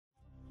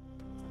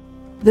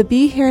The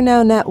Be Here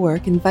Now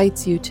Network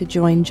invites you to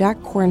join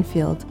Jack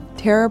Cornfield,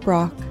 Tara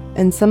Brock,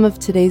 and some of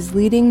today's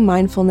leading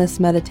mindfulness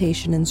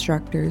meditation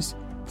instructors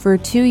for a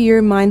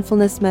 2-year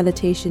mindfulness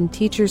meditation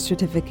teacher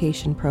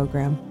certification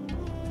program.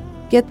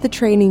 Get the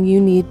training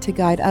you need to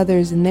guide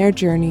others in their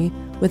journey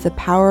with a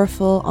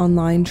powerful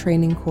online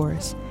training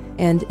course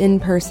and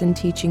in-person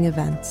teaching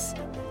events.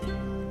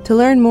 To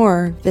learn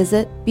more,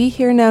 visit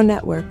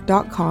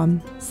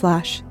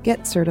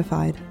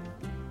BeHereNowNetwork.com/get-certified.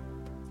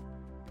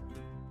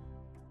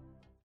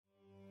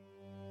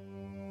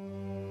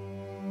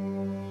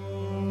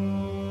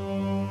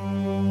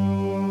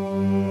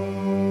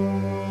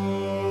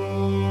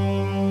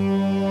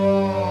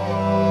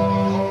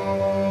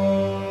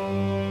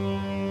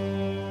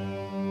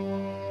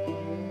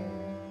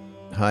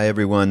 Hi,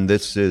 everyone.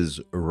 This is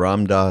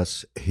Ram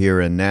Dass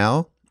Here and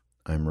Now.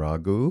 I'm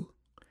Raghu,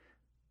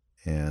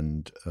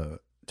 and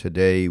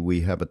today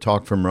we have a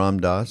talk from Ram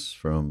Dass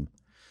from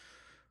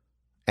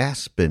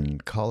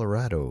Aspen,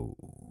 Colorado,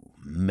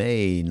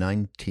 May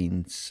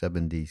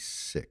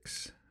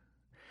 1976.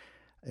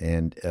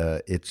 And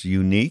it's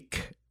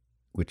unique,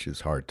 which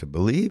is hard to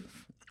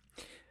believe,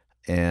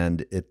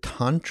 and it's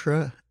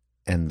Tantra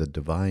and the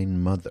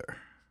Divine Mother.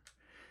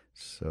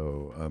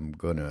 So I'm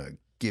going to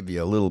give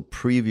you a little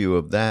preview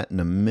of that in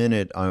a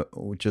minute.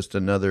 Just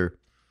another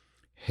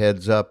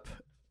heads up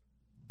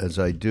as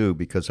I do,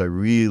 because I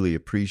really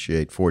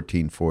appreciate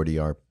 1440,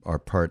 our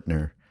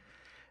partner,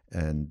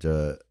 and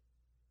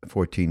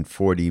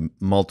 1440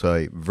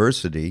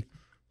 Multiversity.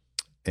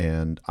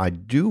 And I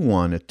do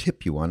want to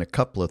tip you on a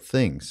couple of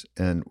things.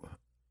 And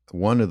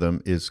one of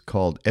them is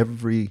called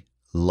Every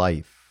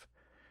Life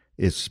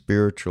is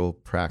Spiritual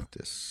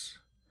Practice.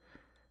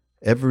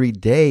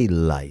 Everyday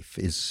life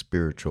is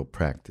spiritual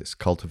practice.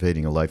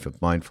 Cultivating a life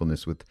of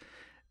mindfulness with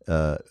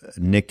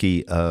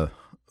Nikki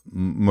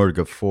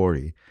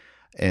Murgafori.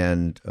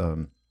 And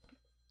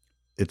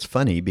it's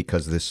funny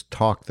because this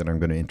talk that I'm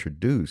going to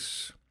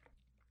introduce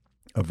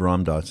of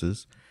Ram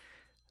Dass's,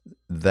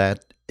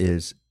 that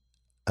is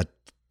an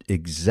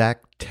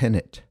exact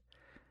tenet,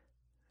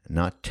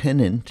 not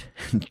tenant,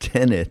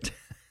 tenet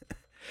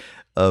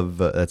of,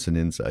 that's an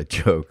inside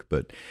joke,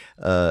 but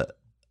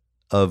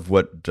of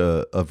what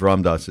of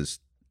Ram Dass's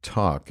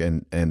talk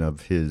and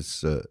of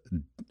his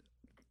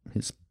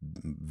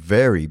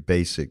very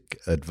basic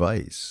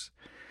advice,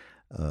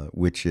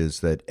 which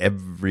is that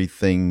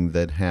everything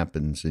that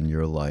happens in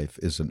your life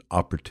is an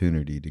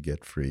opportunity to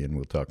get free, and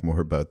we'll talk more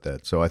about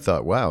that. So I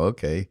thought, wow,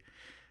 okay,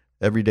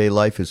 everyday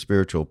life is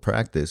spiritual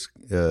practice.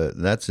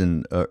 That's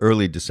in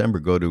early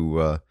December. Go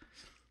to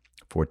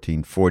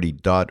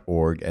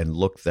 1440.org and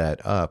look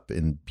that up.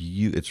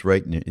 It's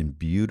right in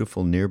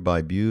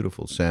nearby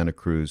beautiful Santa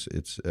Cruz.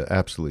 It's an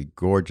absolutely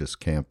gorgeous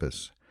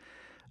campus,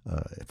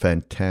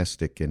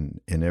 fantastic in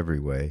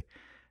every way.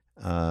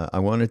 I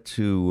wanted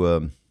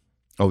to,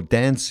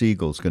 Dan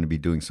Siegel's going to be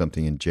doing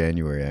something in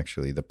January,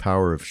 actually, the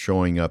power of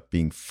showing up,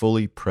 being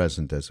fully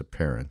present as a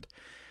parent.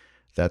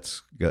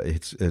 It's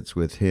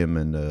with him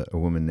and a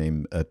woman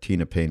named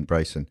Tina Payne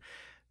Bryson.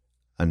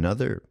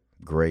 Another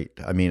great.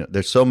 I mean,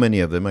 there's so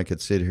many of them. I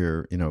could sit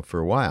here, for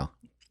a while.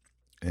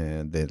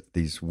 And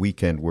these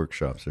weekend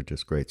workshops are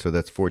just great. So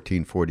that's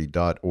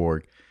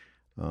 1440.org.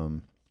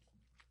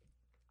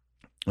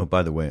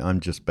 By the way, I'm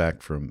just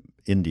back from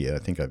India. I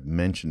think I've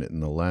mentioned it in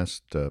the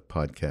last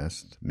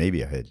podcast.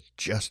 Maybe I had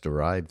just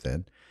arrived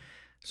then.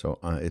 So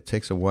it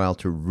takes a while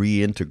to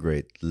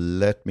reintegrate,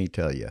 let me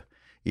tell you.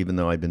 Even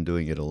though I've been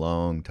doing it a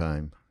long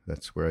time,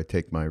 that's where I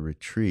take my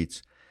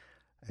retreats.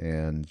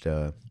 And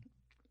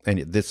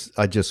this,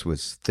 I just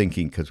was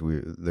thinking, because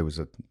there was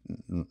a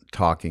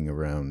talking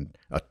around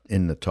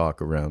in the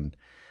talk around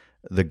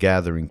the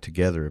gathering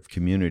together of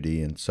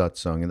community and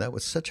satsang, and that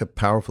was such a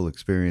powerful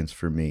experience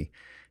for me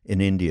in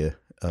India,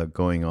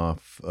 going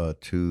off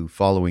to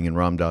following in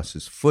Ram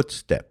Dass's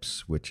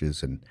footsteps, which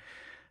is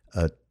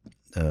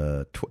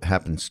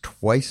happens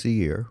twice a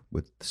year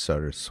with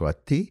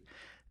Saraswati,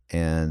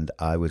 and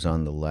I was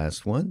on the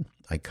last one.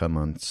 I come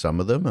on some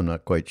of them. I'm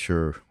not quite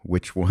sure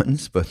which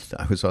ones, but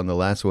I was on the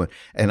last one,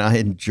 and I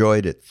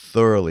enjoyed it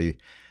thoroughly.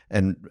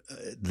 And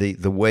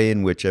the way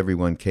in which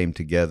everyone came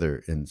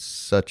together in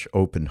such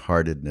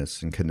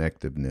open-heartedness and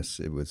connectiveness,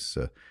 it was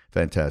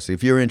fantastic.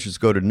 If you're interested,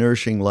 go to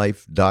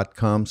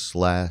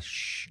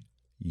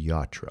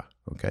nourishinglife.com/yatra,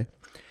 okay?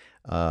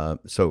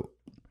 So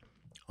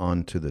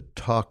on to the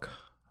talk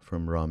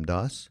from Ram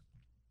Dass.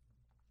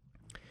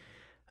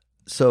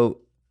 So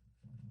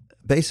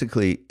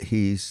basically,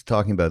 he's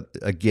talking about,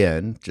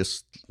 again,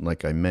 just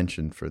like I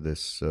mentioned for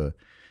this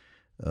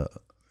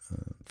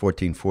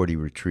 1440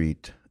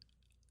 retreat,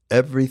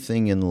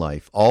 everything in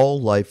life,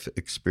 all life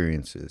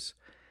experiences,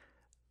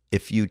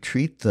 if you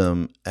treat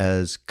them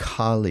as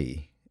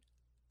Kali,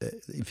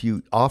 if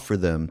you offer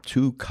them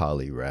to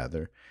Kali,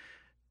 rather,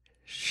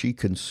 she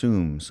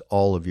consumes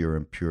all of your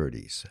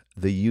impurities.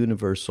 The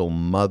universal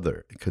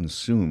mother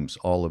consumes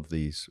all of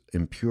these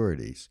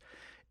impurities.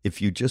 If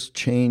you just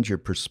change your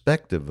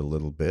perspective a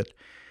little bit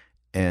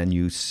and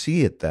you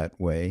see it that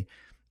way,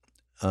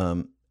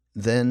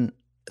 then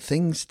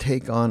things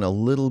take on a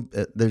little.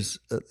 They're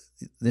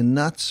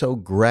not so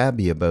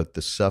grabby about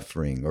the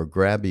suffering or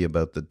grabby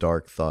about the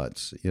dark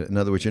thoughts. In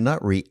other words, you're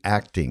not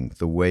reacting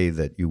the way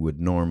that you would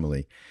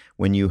normally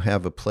when you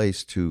have a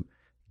place to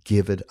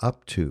give it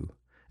up to.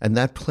 And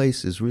that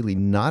place is really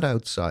not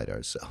outside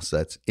ourselves.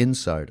 That's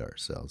inside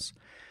ourselves.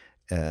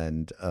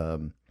 And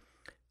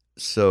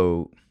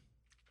so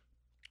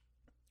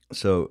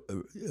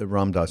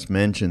Ram Dass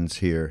mentions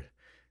here,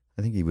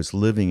 I think he was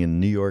living in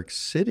New York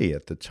City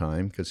at the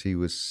time because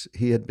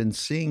he had been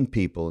seeing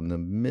people in the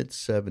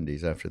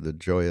mid-'70s after the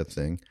Joya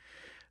thing.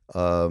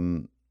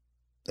 And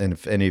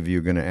if any of you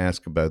are going to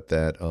ask about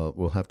that,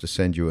 we'll have to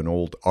send you an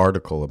old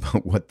article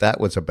about what that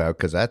was about,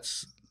 because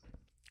that's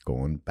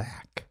going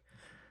back.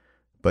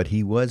 But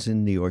he was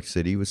in New York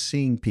City. He was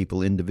seeing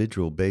people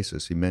individual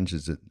basis. He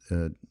mentions it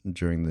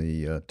during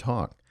the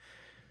talk.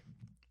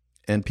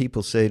 And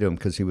people say to him,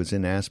 because he was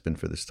in Aspen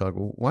for this talk,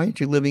 well, why aren't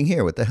you living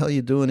here? What the hell are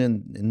you doing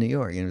in New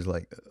York? And he was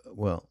like,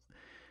 well,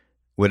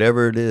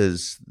 whatever it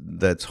is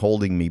that's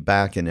holding me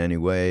back in any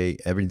way,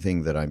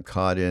 everything that I'm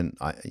caught in,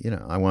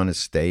 I want to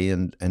stay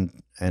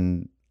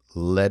and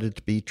let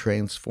it be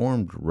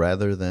transformed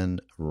rather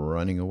than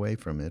running away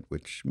from it,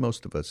 which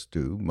most of us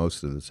do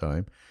most of the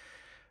time.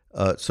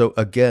 So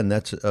again,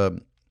 that's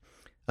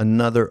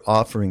another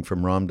offering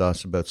from Ram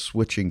Dass about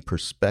switching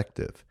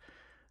perspective.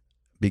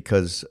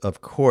 Because,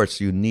 of course,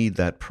 you need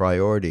that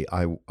priority.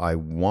 I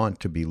want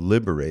to be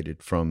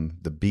liberated from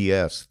the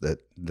BS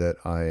that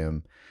I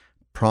am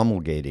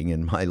promulgating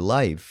in my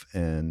life.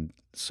 And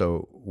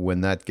so when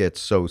that gets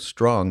so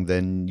strong,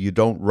 then you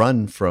don't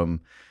run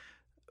from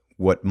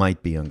what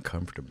might be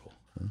uncomfortable.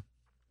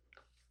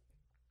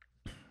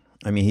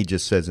 I mean, he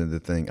just says in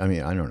the thing, I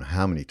mean, I don't know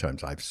how many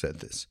times I've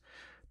said this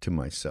to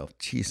myself.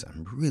 Geez,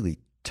 I'm really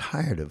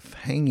tired of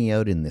hanging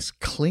out in this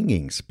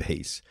clinging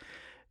space.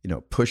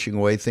 Pushing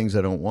away things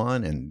I don't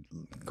want and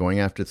going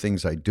after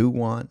things I do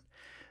want.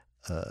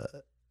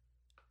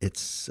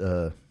 It's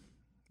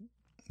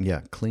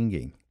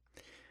clinging.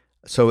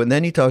 So, and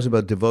then he talks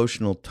about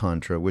devotional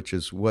tantra, which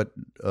is what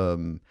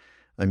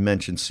I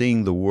mentioned,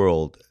 seeing the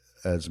world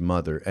as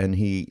mother. And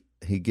he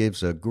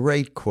gives a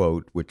great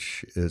quote,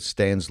 which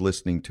stands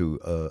listening to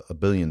a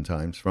billion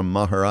times, from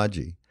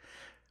Maharaji,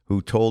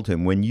 who told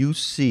him, when you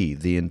see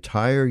the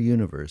entire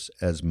universe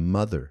as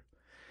mother,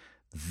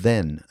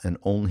 then, and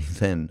only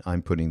then,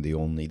 I'm putting the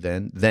only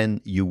then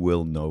you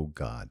will know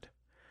God.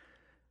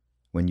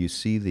 When you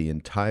see the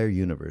entire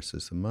universe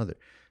as the mother.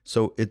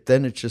 So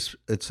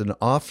it's an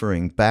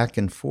offering back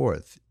and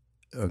forth.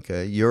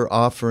 Okay, you're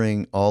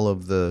offering all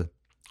of the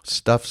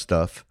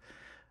stuff,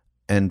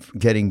 and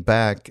getting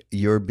back,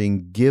 you're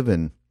being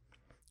given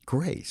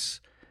grace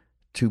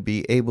to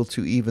be able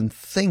to even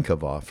think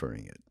of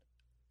offering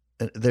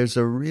it. There's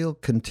a real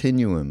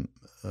continuum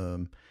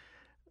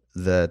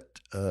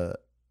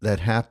that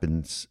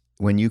happens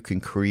when you can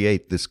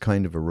create this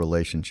kind of a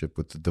relationship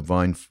with the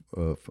divine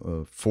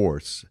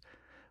force,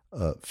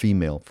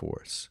 female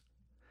force.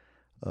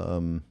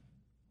 And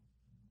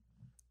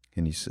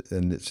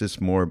it's just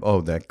more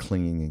of, that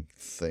clinging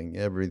thing.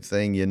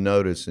 Everything you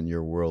notice in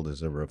your world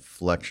is a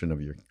reflection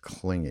of your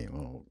clinging.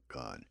 Oh,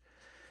 God.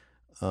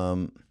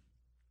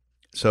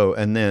 So,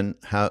 and then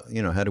how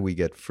do we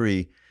get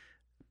free?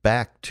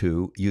 Back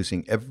to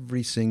using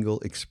every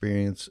single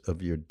experience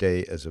of your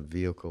day as a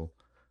vehicle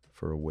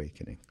for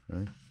awakening,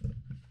 right?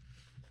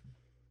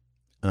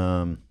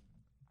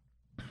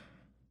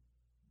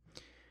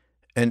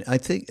 And I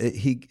think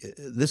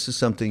this is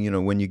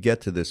something, when you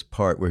get to this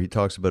part where he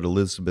talks about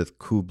Elizabeth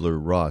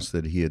Kubler-Ross,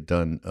 that he had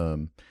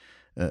done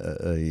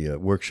a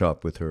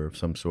workshop with her of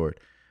some sort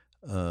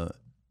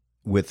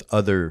with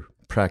other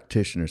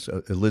practitioners.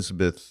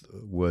 Elizabeth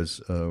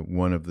was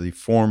one of the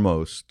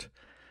foremost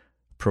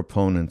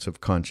proponents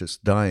of conscious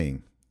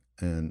dying,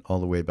 and all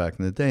the way back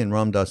in the day. And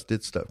Ram Dass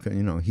did stuff.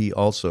 He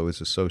also is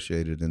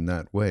associated in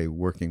that way,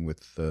 working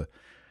with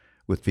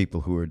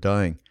people who are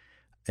dying.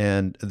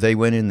 And they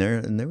went in there,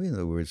 and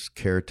there was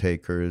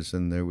caretakers,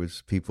 and there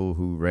was people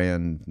who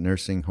ran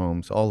nursing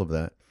homes, all of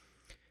that.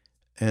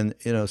 And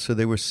so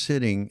they were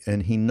sitting,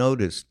 and he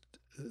noticed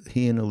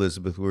he and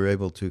Elizabeth were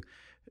able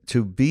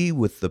to be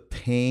with the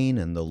pain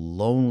and the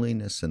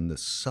loneliness and the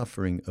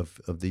suffering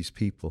of these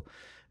people.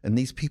 And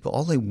these people,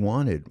 all they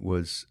wanted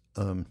was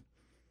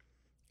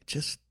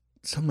just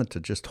someone to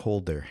just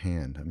hold their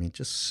hand. I mean,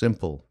 just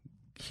simple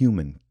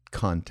human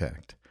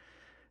contact.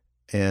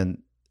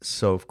 And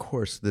so, of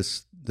course,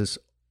 this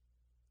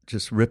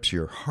just rips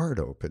your heart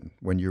open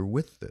when you're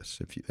with this.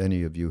 If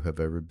any of you have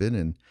ever been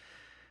in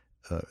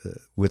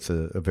with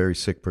a very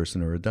sick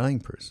person or a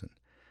dying person.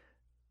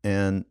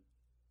 And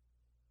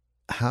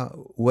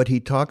what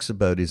he talks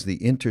about is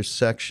the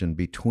intersection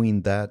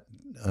between that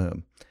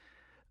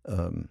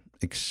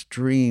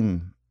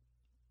extreme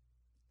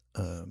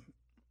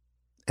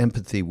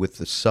empathy with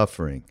the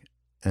suffering,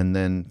 and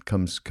then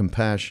comes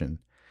compassion.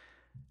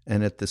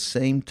 And at the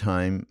same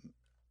time,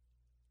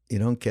 you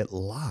don't get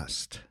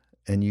lost,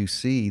 and you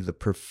see the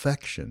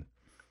perfection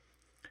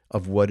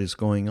of what is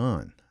going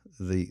on,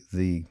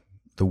 the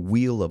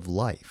wheel of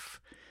life.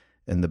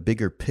 and the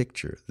bigger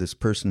picture. This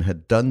person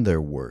had done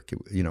their work.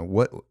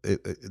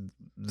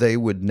 They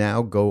would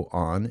now go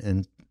on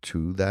and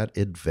to that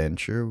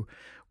adventure,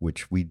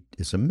 which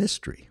is a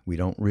mystery. We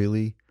don't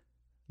really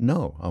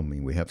know. I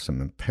mean, we have some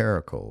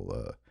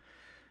empirical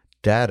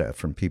data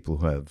from people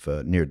who have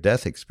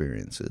near-death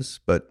experiences,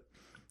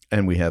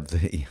 and we have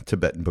the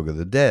Tibetan Book of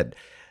the Dead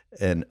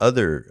and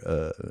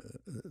other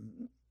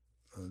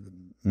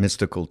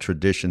mystical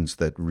traditions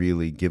that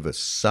really give us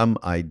some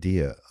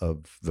idea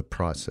of the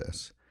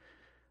process.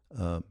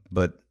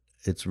 But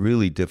it's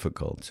really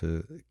difficult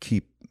to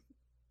keep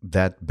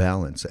that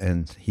balance.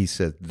 And he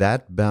said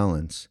that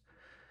balance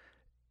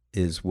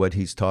is what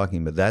he's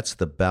talking about. That's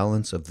the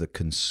balance of the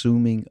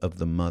consuming of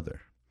the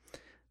mother,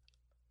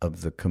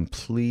 of the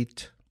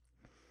complete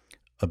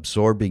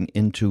absorbing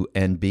into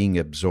and being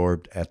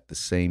absorbed at the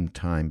same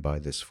time by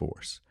this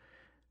force,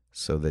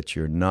 so that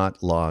you're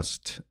not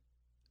lost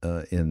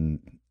in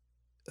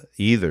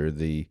either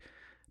the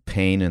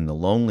pain and the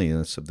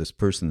loneliness of this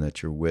person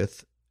that you're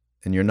with,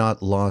 and you're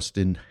not lost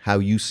in how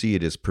you see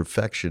it as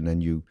perfection,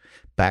 and you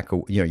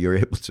you're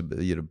able to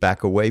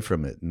back away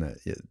from it. And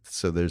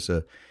so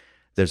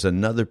there's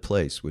another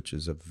place, which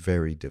is a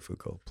very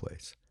difficult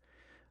place.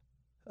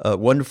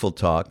 Wonderful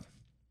talk.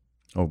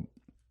 Oh,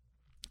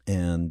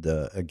 and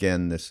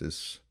again, this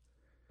is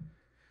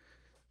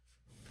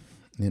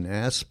in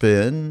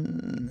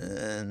Aspen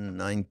in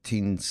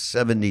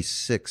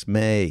 1976,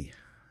 May,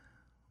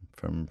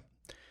 from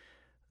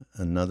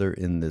another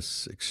in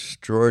this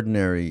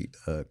extraordinary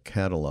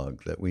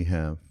catalog that we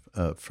have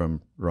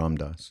from Ram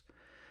Dass.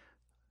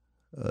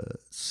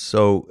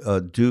 So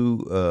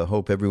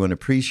hope everyone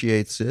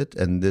appreciates it.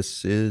 And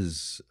this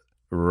is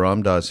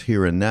Ram Dass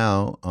Here and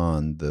Now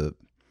on the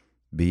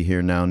Be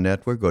Here Now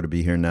Network. Go to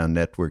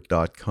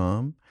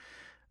BeHereNowNetwork.com,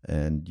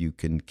 and you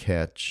can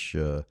catch...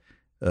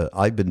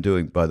 I've been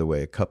doing, by the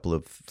way, a couple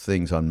of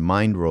things on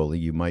mind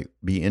rolling you might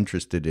be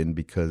interested in,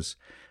 because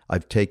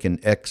I've taken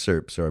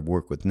excerpts, or I've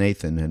worked with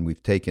Nathan, and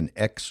we've taken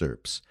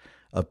excerpts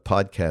of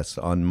podcasts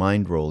on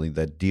mind rolling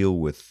that deal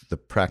with the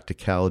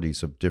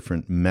practicalities of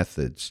different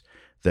methods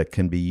that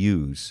can be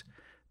used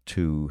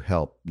to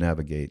help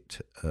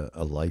navigate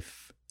a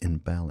life in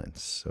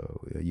balance.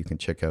 So you can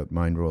check out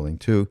mind rolling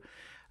too.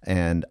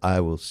 And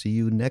I will see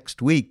you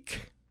next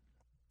week.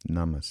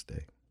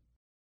 Namaste.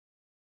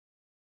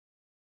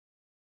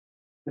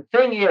 The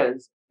thing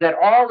is that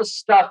all the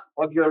stuff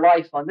of your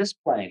life on this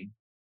plane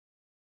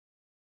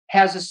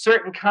has a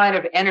certain kind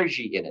of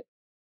energy in it,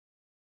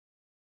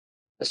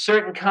 a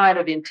certain kind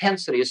of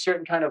intensity, a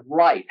certain kind of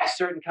light, a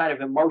certain kind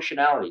of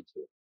emotionality to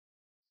it.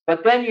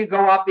 But then you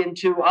go up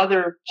into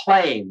other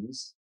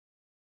planes,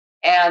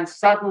 and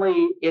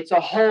suddenly it's a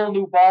whole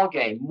new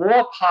ballgame.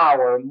 More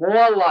power,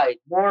 more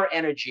light, more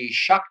energy,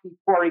 Shakti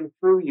pouring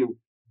through you,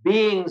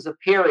 beings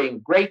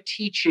appearing, great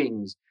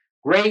teachings,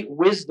 great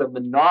wisdom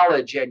and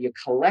knowledge, and you're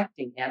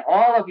collecting, and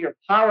all of your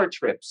power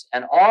trips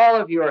and all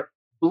of your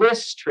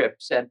bliss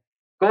trips, and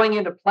going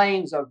into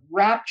planes of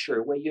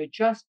rapture where you're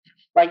just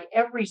like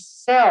every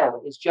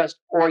cell is just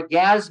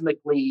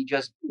orgasmically you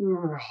just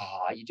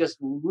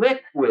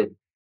liquid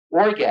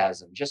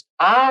orgasm, just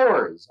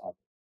hours of it.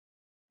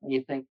 And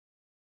you think,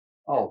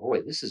 oh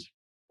boy, this is,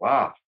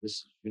 wow,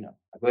 this,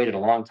 I've waited a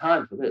long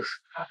time for this.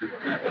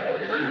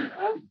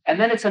 And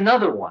then it's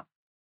another one.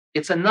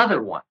 It's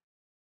another one.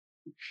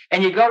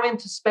 And you go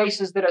into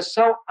spaces that are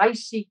so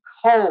icy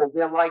cold.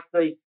 They're like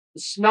the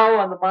snow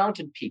on the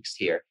mountain peaks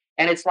here.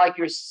 And it's like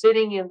you're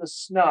sitting in the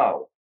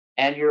snow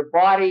and your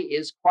body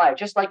is quiet,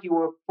 just like you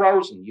were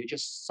frozen. You're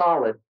just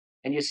solid.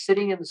 And you're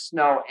sitting in the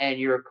snow and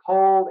you're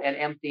cold and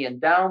empty.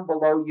 And down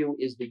below you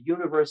is the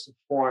universe of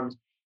forms.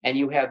 And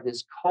you have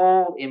this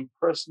cold,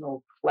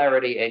 impersonal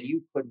clarity. And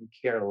you couldn't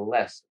care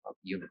less about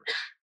the universe.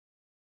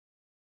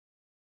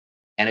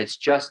 And it's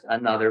just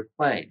another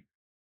plane.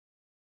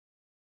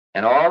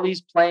 And all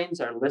these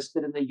planes are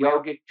listed in the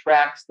yogic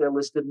tracts. They're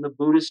listed in the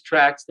Buddhist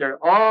tracts. It's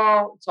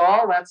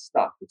all that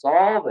stuff. It's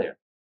all there.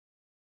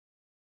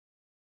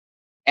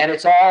 And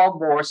it's all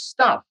more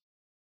stuff.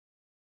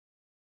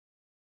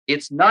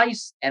 It's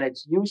nice and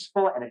it's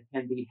useful and it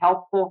can be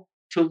helpful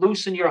to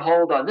loosen your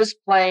hold on this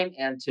plane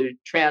and to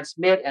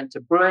transmit and to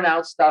burn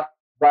out stuff.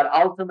 But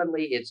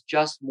ultimately, it's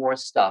just more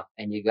stuff.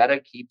 And you got to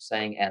keep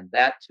saying, and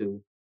that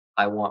too,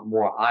 I want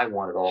more. I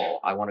want it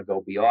all. I want to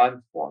go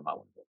beyond form. I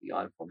want to go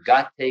beyond form.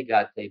 Gate,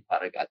 gate,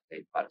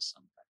 paragate,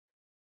 parasampa.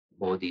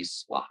 Bodhi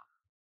swaha.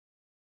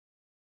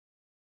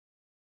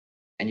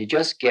 And you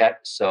just get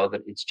so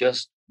that it's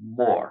just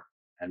more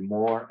and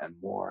more and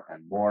more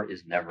and more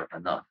is never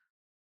enough.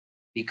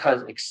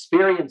 Because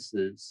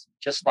experiences,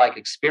 just like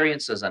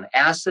experiences on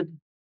acid,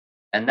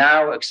 and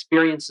now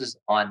experiences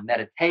on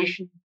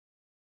meditation,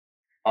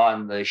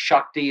 on the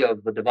Shakti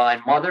of the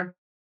Divine Mother,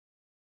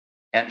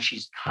 and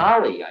she's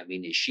Kali. I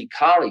mean, is she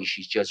Kali?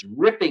 She's just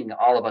ripping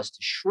all of us to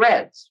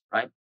shreds,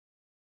 right?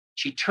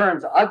 She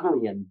turns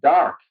ugly and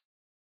dark.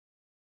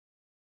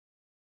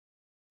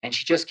 And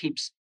she just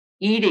keeps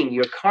eating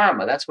your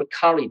karma. That's what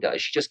Kali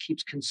does. She just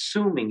keeps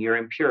consuming your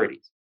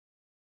impurities.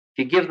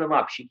 If you give them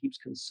up, she keeps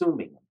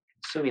consuming them.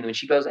 And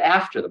she goes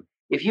after them.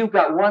 If you've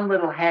got one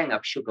little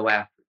hang-up, she'll go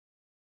after it.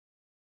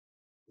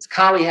 This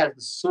Kali has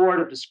the sword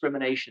of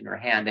discrimination in her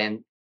hand,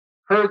 and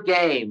her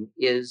game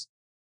is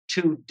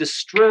to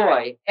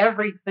destroy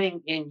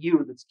everything in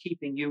you that's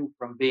keeping you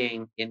from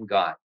being in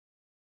God.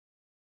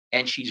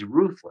 And she's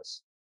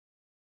ruthless.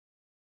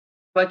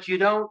 But you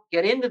don't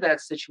get into that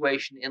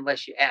situation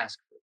unless you ask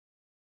for it.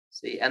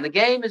 See, and the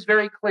game is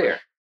very clear.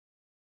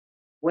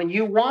 When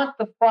you want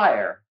the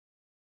fire,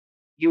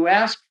 you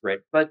ask for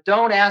it, but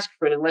don't ask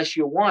for it unless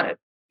you want it,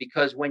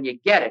 because when you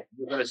get it,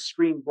 you're going to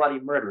scream bloody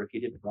murder if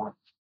you didn't want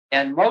it.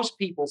 And most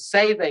people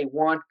say they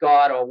want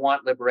God or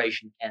want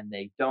liberation, and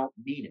they don't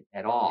mean it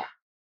at all.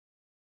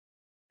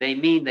 They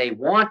mean they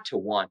want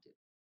it,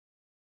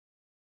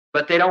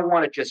 but they don't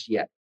want it just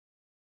yet.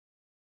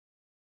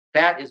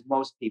 That is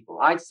most people.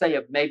 I'd say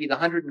of maybe the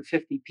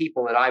 150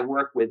 people that I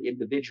work with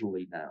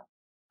individually now,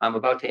 I'm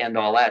about to end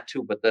all that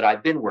too, but that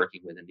I've been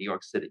working with in New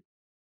York City,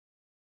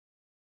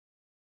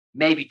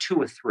 maybe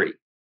 2 or 3,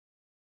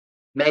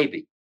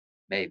 maybe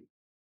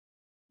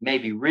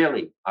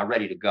really are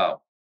ready to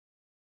go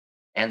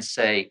and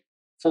say,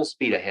 full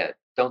speed ahead,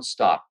 don't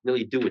stop,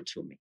 really do it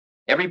to me.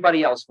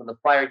 Everybody else, when the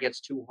fire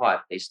gets too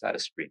hot, they start to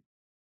scream.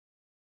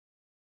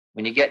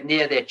 When you get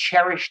near their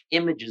cherished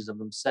images of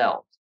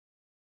themselves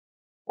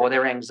or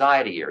their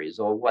anxiety areas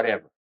or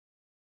whatever.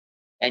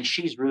 And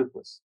she's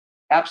ruthless,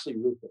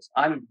 absolutely ruthless.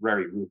 I'm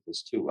very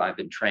ruthless too. I've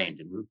been trained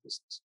in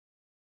ruthlessness.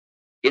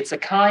 It's a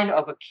kind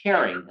of a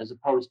caring as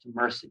opposed to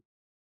mercy.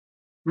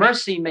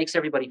 Mercy makes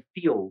everybody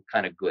feel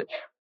kind of good.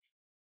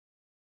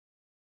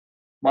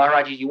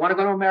 Maharaji, you want to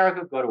go to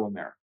America? Go to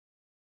America.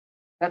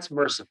 That's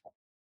merciful.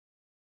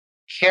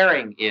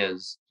 Caring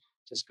is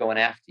just going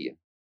after you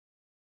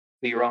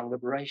for your own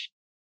liberation.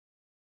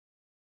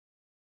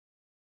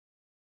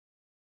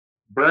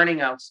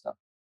 Burning out stuff.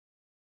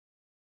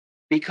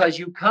 Because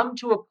you come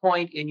to a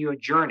point in your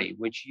journey,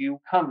 which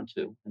you come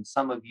to, and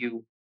some of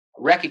you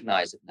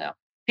recognize it now.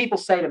 People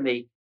say to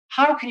me,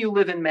 how can you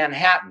live in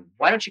Manhattan?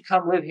 Why don't you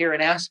come live here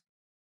in Aspen?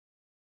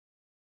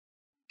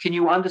 Can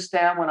you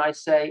understand when I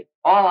say,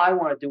 all I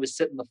want to do is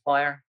sit in the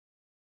fire?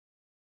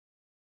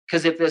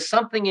 Because if there's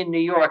something in New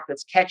York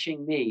that's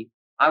catching me,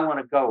 I want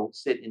to go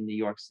sit in New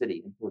York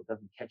City until it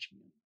doesn't catch me.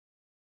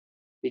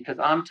 Because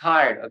I'm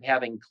tired of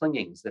having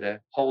clingings that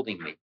are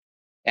holding me.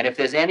 And if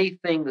there's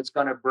anything that's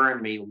going to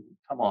burn me,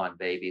 come on,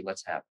 baby,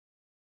 let's have it.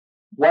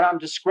 What I'm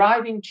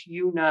describing to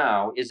you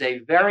now is a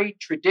very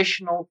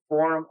traditional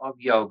form of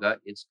yoga.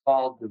 It's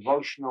called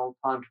Devotional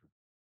Tantra.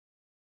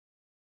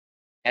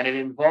 And it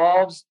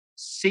involves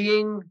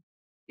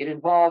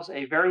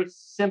a very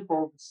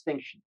simple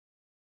distinction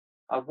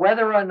of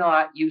whether or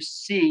not you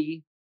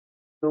see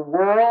the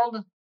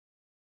world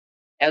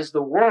as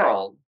the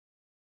world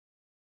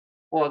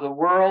or the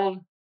world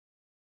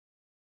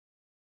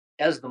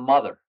as the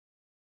mother.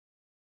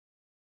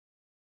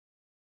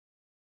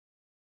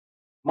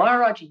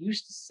 Maharaji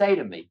used to say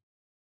to me,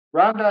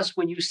 Ramdas,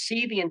 when you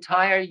see the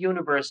entire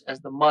universe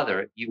as the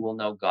mother, you will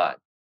know God.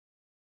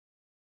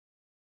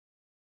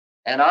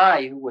 And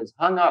I, who was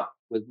hung up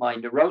with my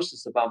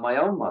neurosis about my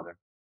own mother,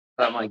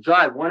 thought, my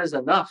God, one is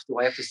enough. Do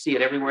I have to see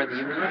it everywhere in the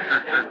universe?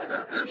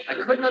 I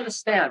couldn't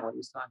understand what he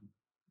was talking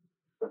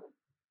about.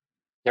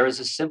 There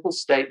is a simple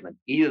statement.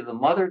 Either the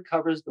mother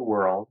covers the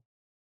world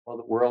or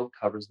the world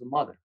covers the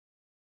mother.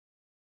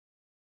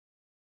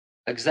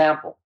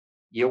 Example,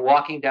 you're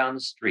walking down the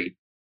street.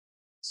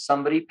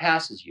 Somebody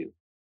passes you.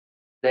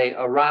 They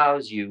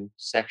arouse you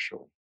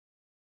sexually.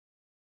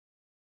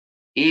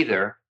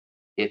 Either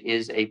it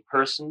is a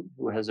person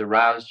who has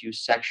aroused you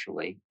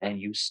sexually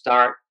and you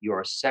start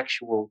your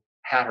sexual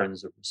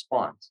patterns of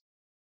response.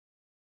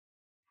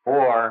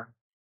 Or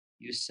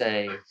you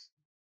say,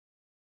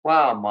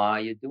 wow, Ma,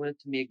 you're doing it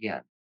to me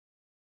again.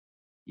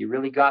 You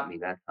really got me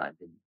that time,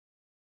 didn't you?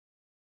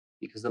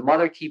 Because the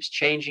mother keeps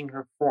changing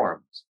her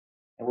forms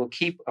and will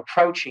keep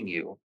approaching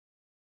you.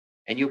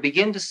 And you'll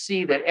begin to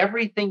see that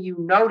everything you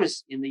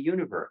notice in the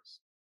universe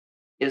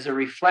is a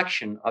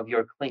reflection of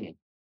your clinging.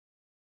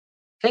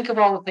 Think of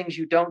all the things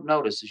you don't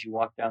notice as you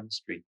walk down the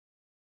street.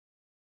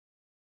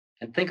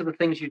 And think of the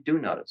things you do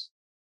notice.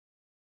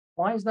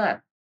 Why is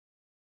that?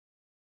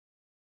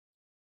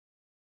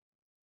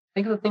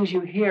 Think of the things you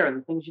hear and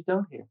the things you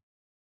don't hear.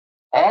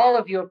 All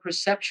of your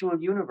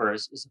perceptual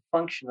universe is a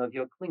function of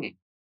your clinging.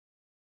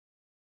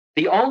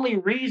 The only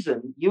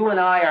reason you and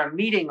I are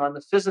meeting on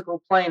the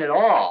physical plane at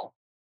all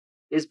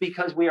is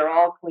because we are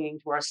all clinging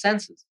to our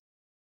senses.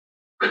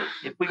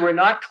 If we were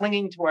not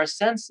clinging to our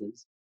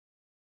senses,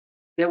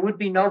 there would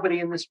be nobody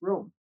in this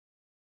room.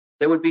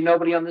 There would be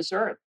nobody on this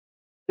earth.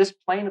 This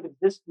plane of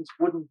existence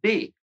wouldn't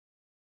be.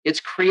 It's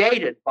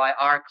created by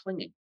our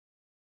clinging.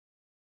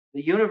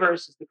 The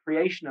universe is the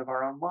creation of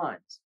our own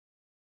minds.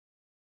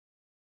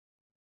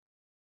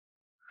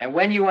 And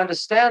when you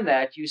understand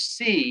that, you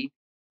see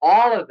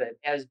all of it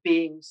as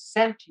being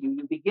sent to you.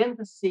 You begin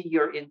to see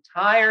your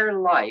entire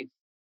life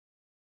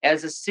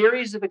as a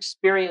series of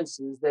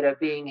experiences that are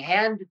being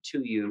handed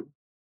to you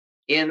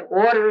in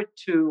order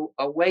to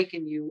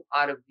awaken you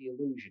out of the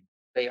illusion.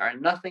 They are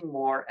nothing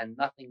more and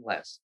nothing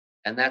less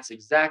And that's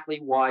exactly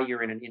why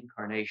you're in an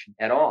incarnation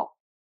at all.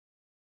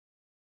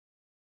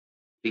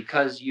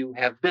 Because you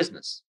have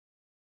business.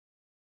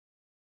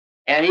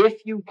 And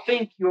if you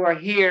think you're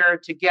here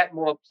to get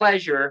more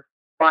pleasure,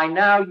 by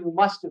now you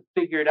must have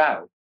figured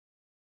out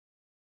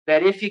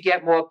that if you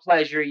get more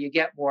pleasure, you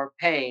get more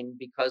pain,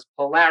 because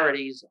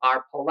polarities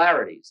are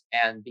polarities.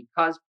 And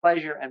because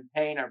pleasure and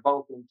pain are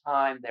both in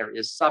time, there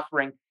is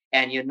suffering,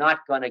 and you're not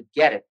going to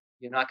get it.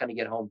 You're not going to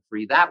get home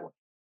free that way.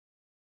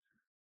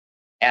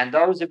 And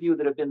those of you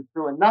that have been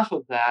through enough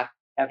of that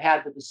have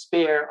had the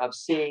despair of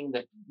seeing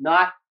that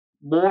not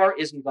more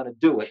isn't going to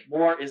do it.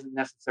 More isn't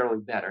necessarily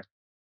better,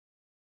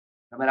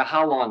 no matter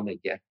how long they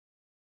get.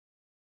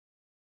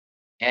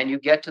 And you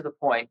get to the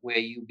point where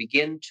you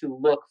begin to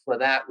look for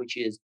that which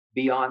is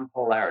beyond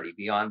polarity,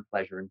 beyond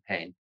pleasure and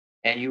pain.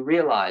 And you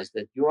realize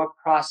that your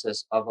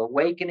process of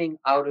awakening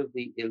out of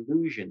the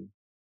illusion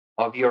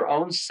of your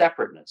own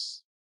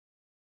separateness,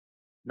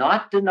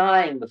 not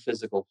denying the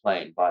physical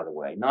plane, by the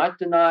way, not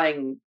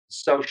denying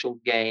social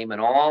game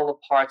and all the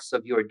parts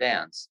of your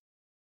dance,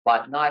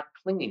 but not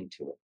clinging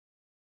to it,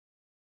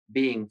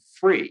 being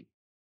free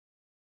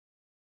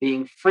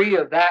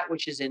of that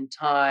which is in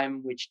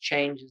time, which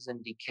changes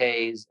and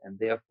decays and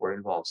therefore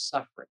involves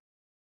suffering.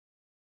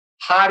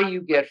 How do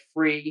you get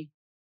free?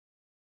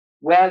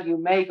 Well, you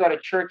may go to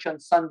church on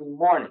Sunday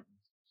mornings,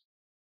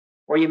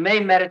 or you may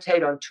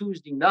meditate on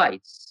Tuesday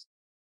nights,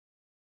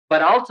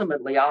 but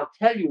ultimately, I'll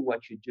tell you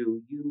what you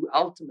do. You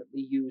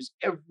ultimately use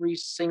every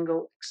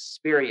single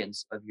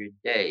experience of your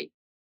day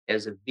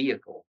as a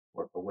vehicle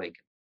for awakening.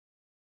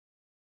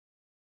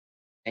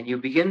 And you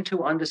begin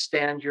to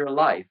understand your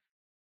life,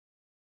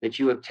 that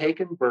you have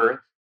taken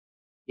birth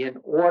in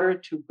order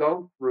to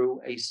go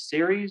through a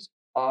series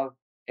of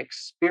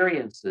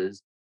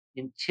experiences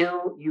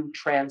until you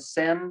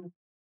transcend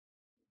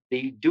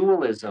the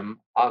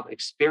dualism of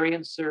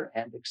experiencer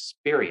and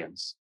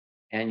experience,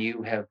 and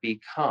you have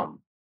become,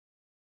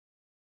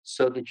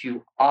 so that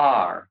you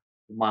are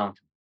the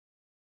mountain.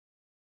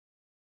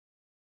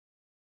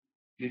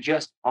 You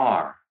just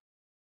are.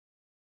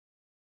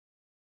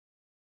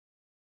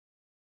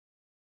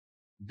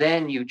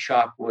 Then you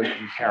chop wood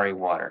and carry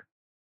water.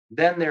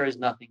 Then there is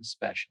nothing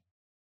special.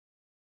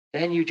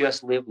 Then you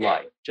just live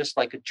life, just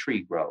like a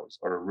tree grows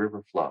or a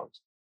river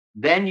flows.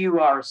 Then you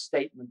are a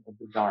statement of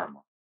the dharma.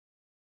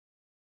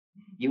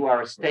 You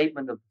are a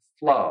statement of the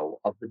flow,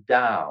 of the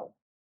Tao,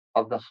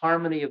 of the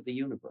harmony of the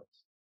universe.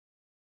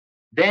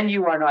 Then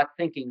you are not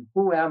thinking,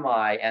 who am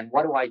I and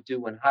what do I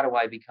do and how do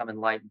I become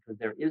enlightened? Because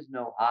there is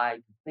no I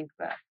to think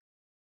that.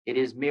 It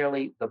is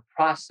merely the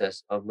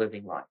process of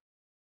living life.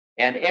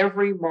 And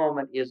every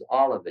moment is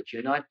all of it.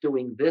 You're not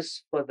doing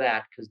this for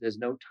that because there's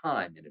no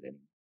time in it anymore.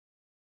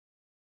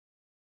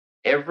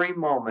 Every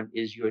moment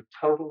is your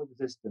total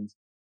existence,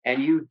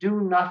 and you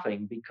do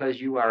nothing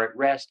because you are at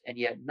rest, and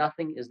yet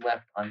nothing is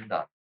left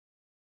undone.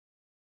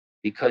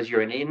 Because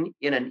you're in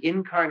an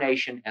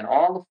incarnation, and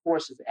all the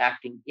forces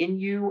acting in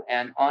you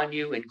and on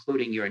you,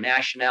 including your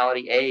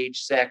nationality,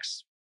 age,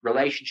 sex,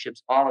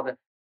 relationships, all of it,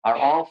 are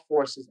all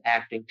forces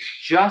acting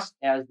just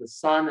as the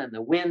sun and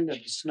the wind and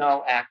the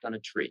snow act on a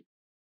tree.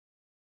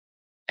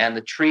 And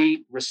the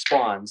tree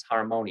responds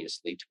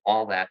harmoniously to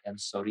all that, and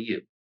so do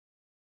you.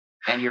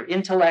 And your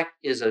intellect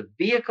is a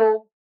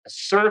vehicle, a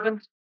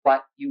servant,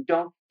 but you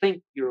don't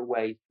think your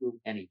way through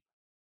anything.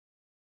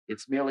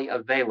 It's merely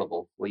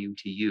available for you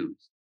to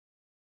use.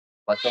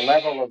 But the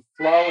level of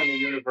flow in the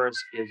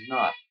universe is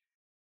not.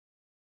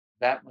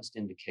 That must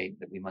indicate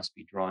that we must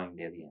be drawing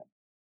near the end.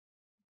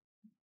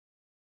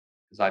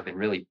 Because I've been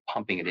really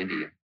pumping it into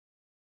you,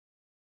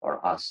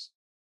 or us.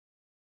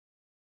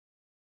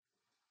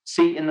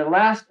 See, in the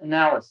last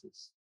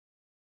analysis,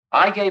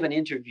 I gave an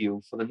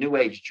interview for the New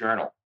Age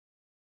Journal,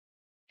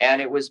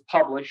 and it was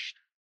published,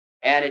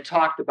 and it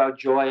talked about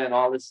joy and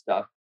all this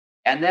stuff.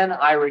 And then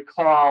I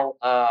recall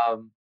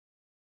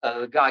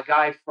a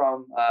guy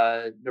from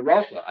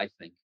Naropa, I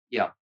think,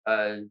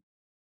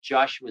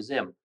 Joshua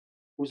Zim,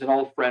 who's an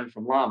old friend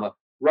from Lama,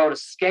 wrote a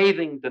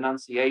scathing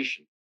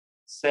denunciation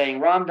saying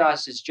Ram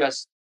Dass is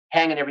just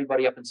hanging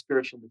everybody up in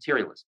spiritual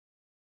materialism.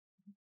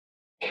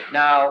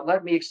 Now,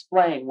 let me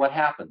explain what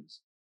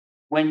happens.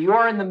 When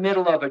you're in the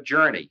middle of a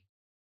journey,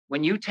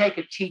 when you take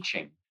a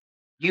teaching,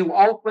 you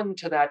open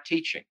to that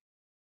teaching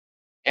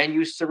and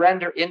you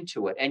surrender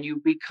into it and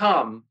you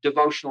become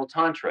devotional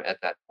Tantra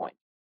at that point.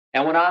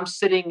 And when I'm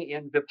sitting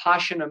in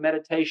Vipassana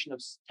meditation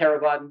of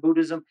Theravadan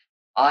Buddhism,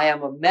 I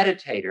am a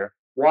meditator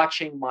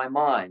watching my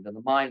mind and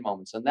the mind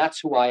moments. And that's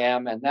who I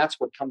am, and that's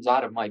what comes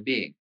out of my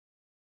being.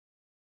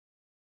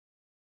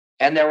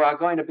 And there are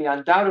going to be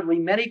undoubtedly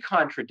many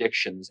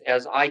contradictions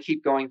as I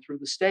keep going through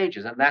the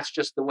stages, and that's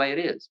just the way it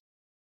is.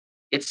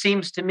 It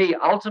seems to me,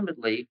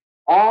 ultimately,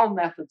 all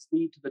methods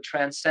lead to the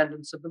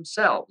transcendence of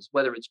themselves,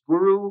 whether it's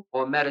guru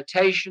or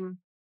meditation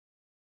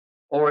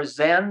or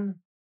Zen,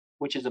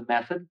 which is a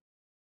method,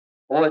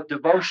 or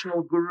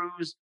devotional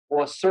gurus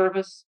or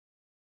service,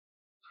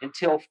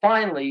 until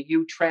finally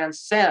you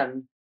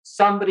transcend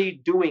somebody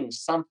doing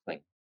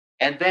something.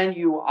 And then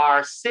you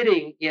are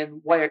sitting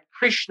in what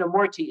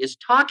Krishnamurti is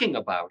talking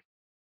about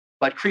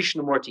but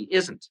Krishnamurti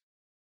isn't,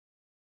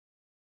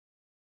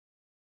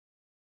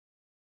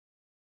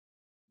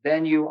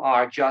 then you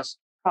are just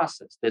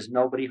process. There's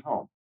nobody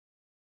home.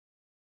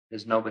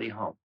 There's nobody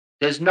home.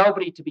 There's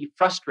nobody to be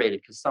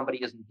frustrated because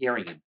somebody isn't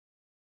hearing him.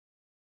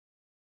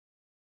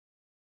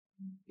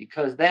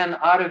 Because then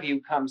out of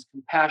you comes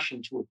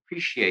compassion to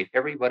appreciate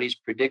everybody's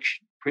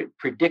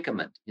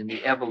predicament in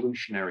the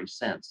evolutionary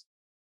sense.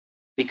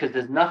 Because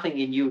there's nothing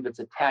in you that's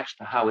attached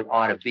to how it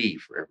ought to be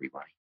for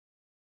everybody.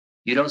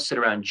 You don't sit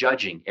around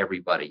judging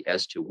everybody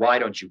as to why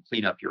don't you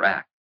clean up your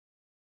act.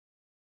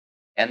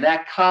 And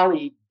that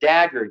Kali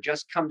dagger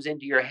just comes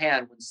into your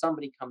hand when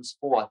somebody comes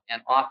forth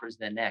and offers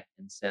their neck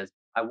and says,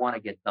 I want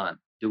to get done,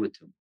 do it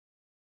to me.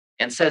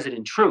 And says it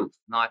in truth,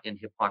 not in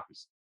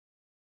hypocrisy.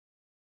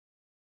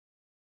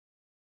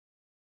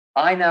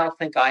 I now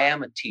think I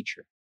am a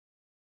teacher,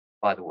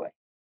 by the way.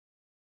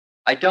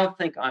 I don't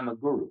think I'm a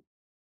guru.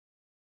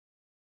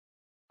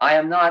 I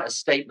am not a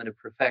statement of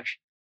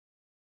perfection.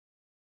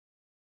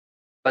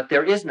 But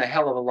there isn't a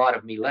hell of a lot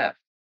of me left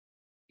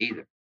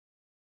either.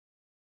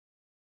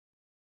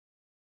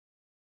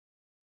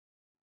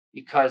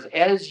 Because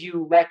as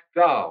you let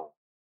go,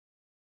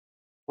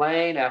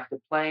 plane after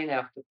plane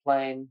after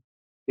plane,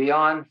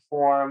 beyond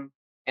form,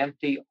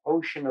 empty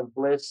ocean of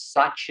bliss,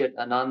 Satchit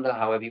Ananda,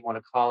 however you want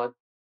to call it,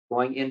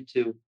 going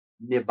into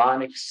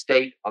nibbanic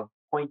state of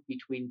point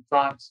between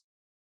thoughts,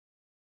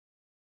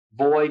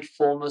 void,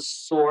 fullness,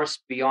 source,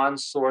 beyond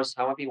source,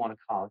 however you want to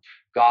call it,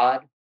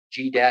 God,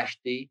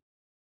 G-D.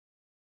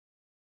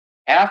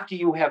 After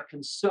you have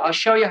consumed, I'll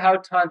show you how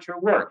Tantra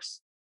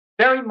works.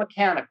 Very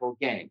mechanical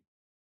game.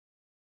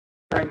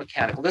 Very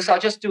mechanical. I'll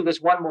just do this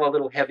one more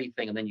little heavy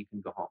thing and then you can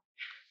go home.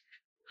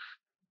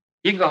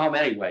 You can go home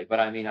anyway, but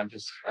I mean,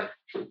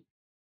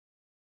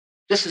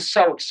 this is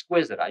so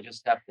exquisite. I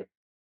just have to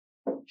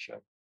show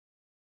you.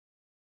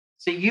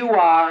 See, you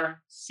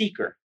are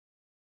seeker,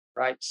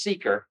 right?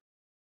 Seeker,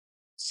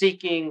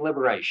 seeking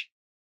liberation.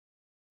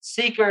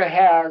 Seeker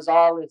has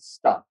all its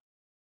stuff.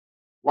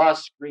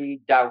 Lust,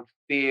 greed, doubt,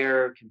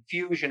 fear,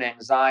 confusion,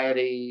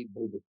 anxiety,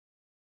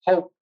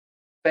 hope,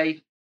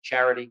 faith,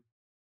 charity,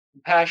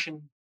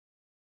 compassion.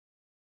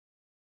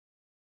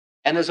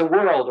 And there's a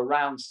world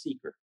around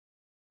seeker.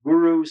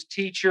 Gurus,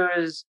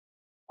 teachers,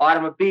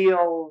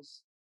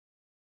 automobiles,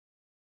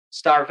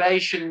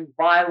 starvation,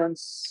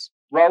 violence,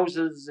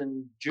 roses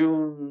in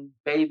June,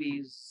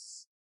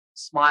 babies,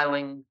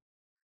 smiling,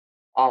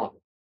 all of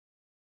it.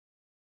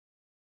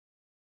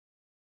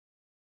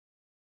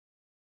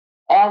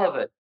 All of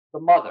it, the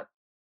mother.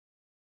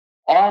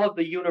 All of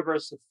the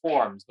universe of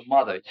forms, the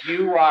mother.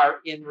 You are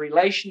in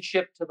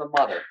relationship to the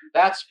mother.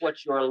 That's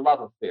what your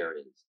love affair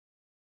is.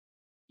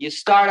 You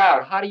start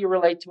out, how do you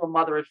relate to a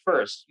mother at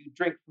first? You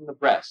drink from the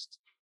breast.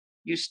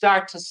 You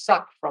start to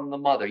suck from the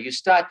mother. You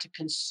start to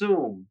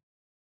consume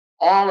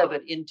all of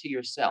it into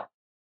yourself.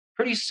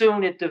 Pretty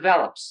soon it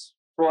develops,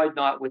 Freud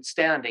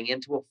notwithstanding,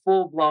 into a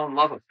full-blown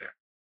love affair.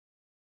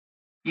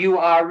 You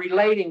are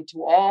relating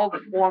to all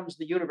the forms of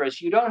the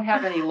universe. You don't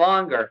have any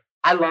longer,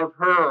 I love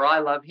her or I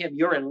love him.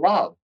 You're in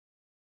love.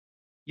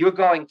 You're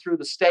going through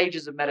the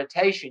stages of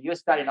meditation. You're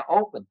starting to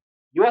open.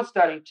 You're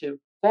starting to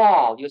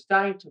fall. You're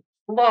starting to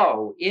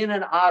flow in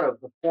and out of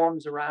the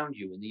forms around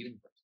you in the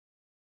universe.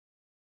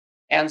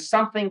 And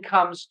something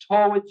comes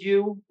toward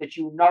you that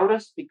you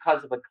notice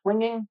because of a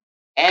clinging,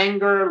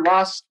 anger,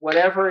 lust,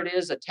 whatever it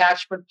is,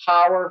 attachment,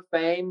 power,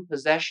 fame,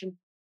 possession.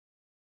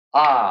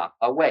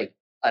 Awake.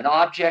 An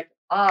object.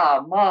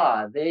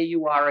 Ma, there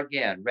you are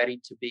again,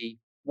 ready to be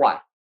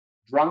what?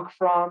 Drunk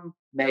from,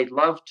 made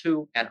love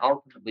to, and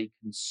ultimately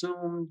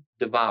consumed,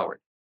 devoured.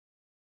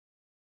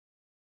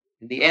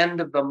 In the end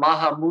of the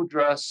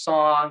Mahamudra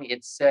song,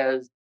 it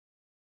says,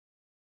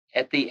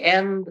 at the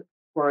end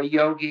for a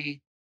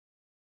yogi,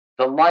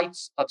 the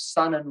lights of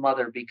son and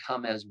mother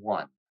become as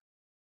one.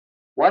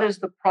 What is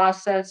the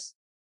process?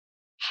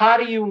 How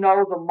do you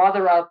know the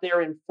mother out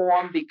there in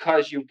form?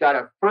 Because you've got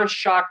a first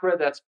chakra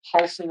that's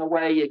pulsing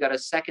away. You got a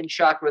second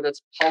chakra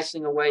that's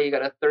pulsing away. You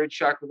got a third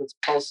chakra that's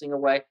pulsing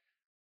away.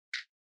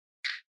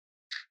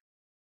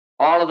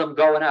 All of them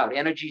going out.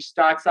 Energy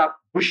starts up.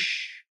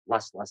 Whoosh.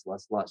 Lust, lust,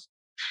 lust, lust.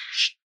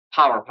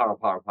 Power, power,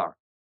 power, power.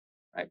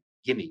 Right?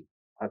 Gimme.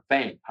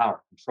 Fame,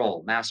 power,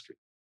 control, mastery.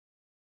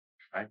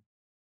 Right?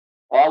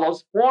 All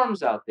those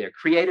forms out there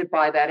created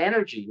by that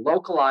energy,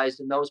 localized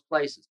in those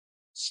places.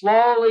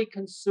 Slowly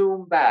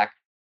consume back,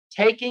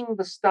 taking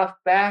the stuff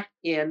back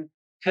in,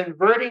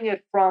 converting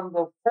it from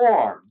the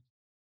form.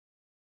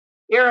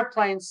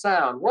 Airplane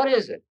sound, what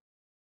is it?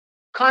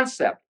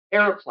 Concept,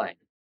 airplane.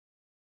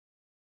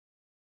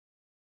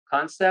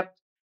 Concept,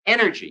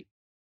 energy.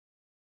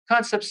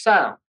 Concept,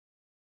 sound.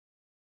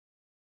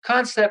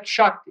 Concept,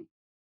 Shakti.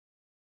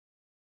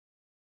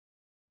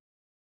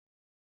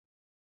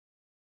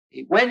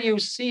 When you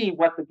see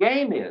what the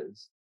game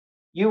is,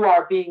 you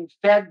are being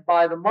fed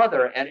by the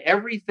mother, and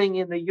everything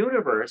in the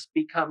universe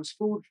becomes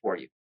food for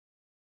you.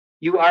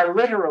 You are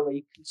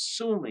literally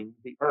consuming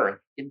the earth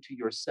into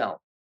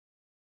yourself.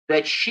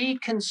 That she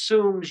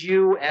consumes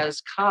you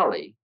as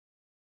Kali,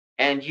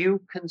 and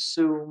you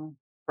consume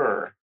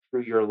her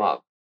through your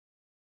love.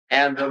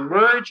 And the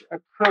merge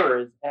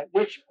occurs, at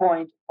which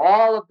point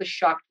all of the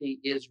Shakti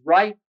is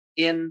right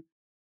in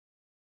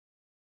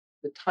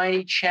the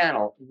tiny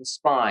channel in the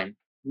spine.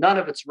 None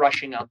of it's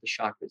rushing out the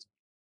chakras.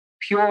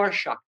 Pure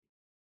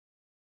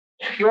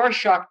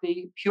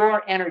Shakti,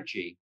 pure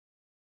energy.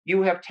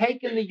 You have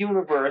taken the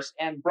universe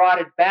and brought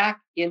it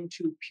back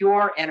into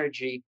pure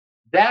energy.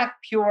 That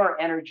pure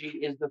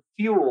energy is the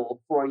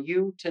fuel for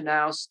you to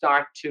now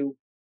start to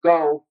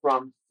go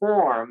from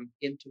form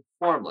into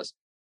formless.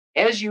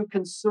 As you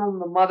consume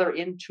the mother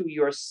into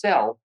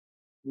yourself,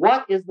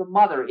 what is the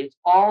mother? It's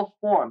all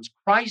forms.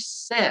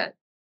 Christ said,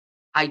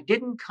 I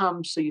didn't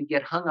come so you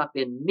get hung up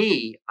in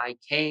me. I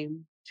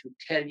came to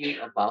tell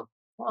you about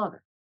the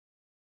Father.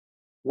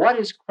 What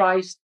is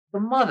Christ? The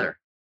mother.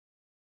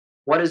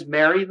 What is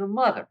Mary? The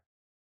mother.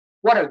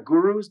 What are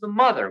gurus? The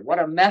mother. What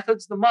are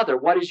methods? The mother.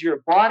 What is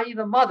your body?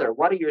 The mother.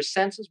 What are your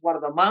senses? What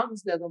are the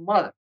mountains? They're the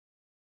mother.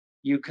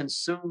 You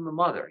consume the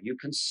mother. You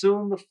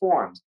consume the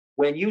forms.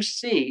 When you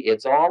see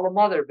it's all the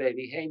mother,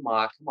 baby. Hey,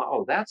 Ma, come on.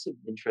 Oh, that's an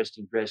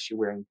interesting dress you're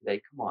wearing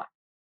today. Come on.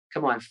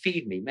 Come on,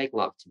 feed me. Make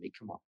love to me.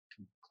 Come on.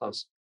 Come on.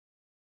 Close.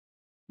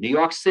 New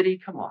York City,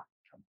 come on.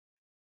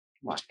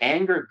 Come on.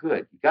 Anger,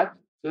 good. You got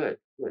good.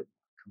 Come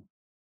on.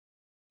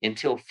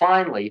 Until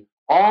finally,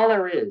 all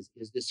there is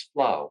this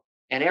flow.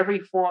 And every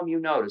form you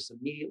notice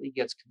immediately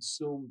gets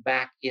consumed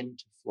back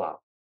into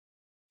flow,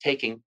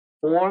 taking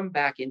form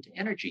back into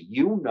energy.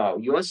 You know,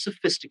 you're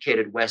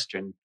sophisticated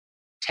Western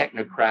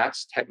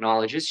technocrats,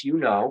 technologists, you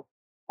know,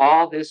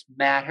 all this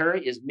matter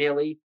is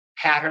merely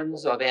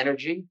patterns of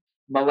energy,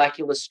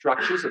 molecular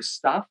structures of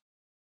stuff.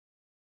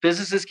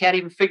 Physicists can't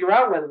even figure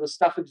out whether the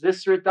stuff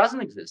exists or it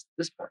doesn't exist at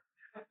this point.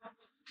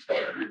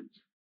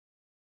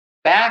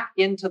 Back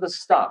into the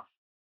stuff.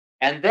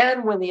 And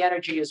then when the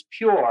energy is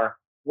pure,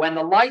 when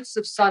the lights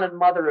of Son and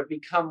Mother have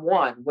become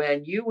one,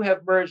 when you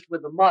have merged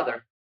with the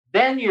Mother,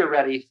 then you're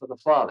ready for the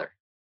Father.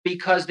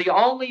 Because the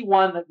only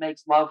one that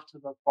makes love to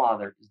the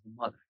Father is the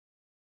Mother.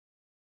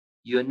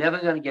 You're never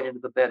going to get into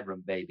the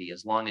bedroom, baby,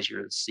 as long as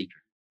you're the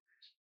seeker.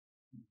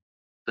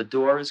 The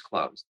door is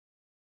closed.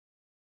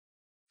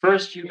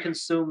 First, you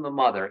consume the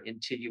Mother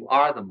until you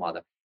are the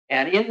Mother.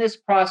 And in this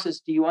process,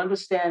 do you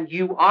understand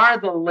you are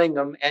the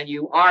lingam and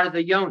you are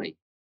the yoni?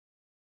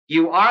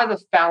 You are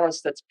the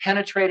phallus that's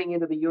penetrating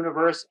into the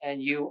universe,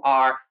 and you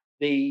are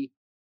the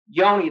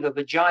yoni, the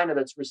vagina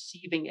that's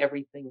receiving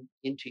everything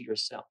into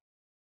yourself.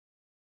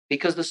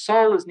 Because the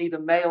soul is neither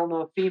male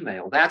nor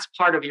female. That's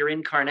part of your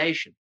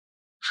incarnation,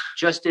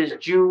 just as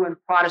Jew and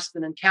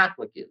Protestant and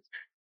Catholic is,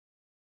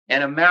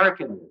 and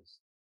American is.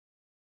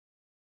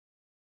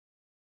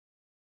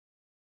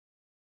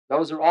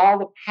 Those are all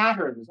the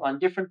patterns on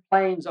different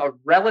planes of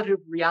relative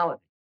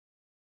reality.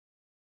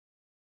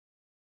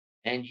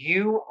 And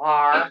you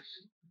are,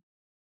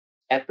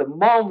 at the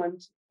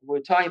moment, we're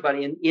talking about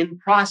in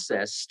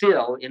process,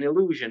 still in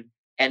illusion,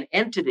 an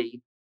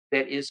entity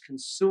that is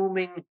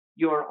consuming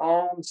your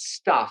own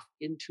stuff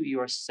into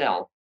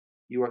yourself.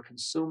 You are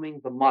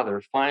consuming the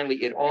Mother.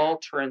 Finally, it all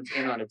turns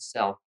in on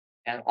itself,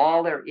 and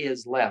all there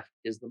is left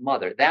is the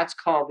Mother. That's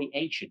called the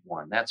Ancient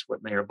One. That's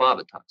what Mayor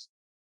Baba talks about.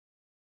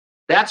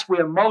 That's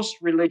where most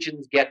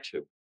religions get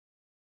to.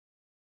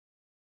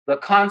 The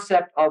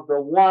concept of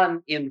the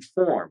one in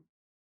form.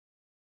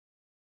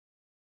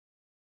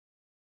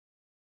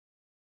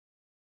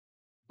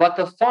 But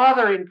the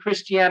Father in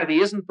Christianity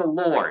isn't the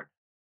Lord.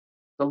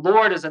 The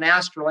Lord is an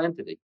astral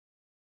entity.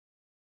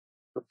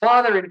 The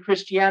Father in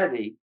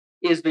Christianity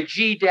is the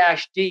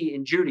G-D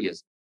in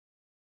Judaism.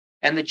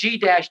 And the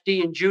G-D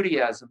in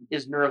Judaism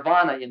is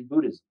Nirvana in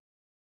Buddhism.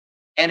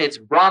 And it's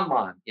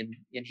Brahman in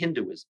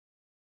Hinduism.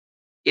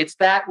 It's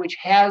that which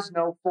has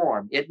no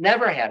form. It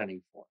never had any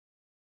form.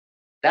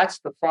 That's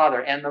the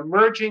Father. And the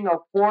merging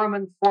of form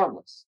and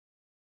formless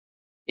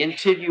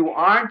until you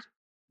aren't,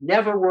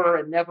 never were,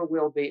 and never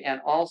will be, and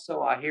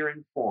also are here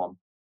in form.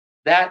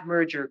 That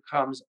merger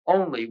comes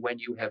only when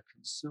you have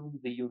consumed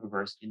the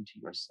universe into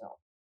yourself.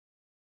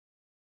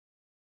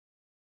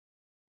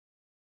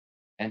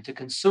 And to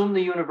consume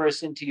the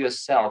universe into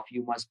yourself,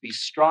 you must be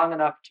strong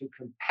enough to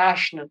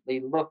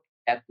compassionately look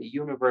at the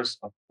universe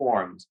of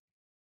forms.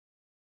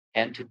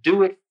 And to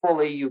do it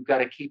fully, you've got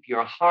to keep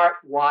your heart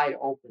wide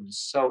open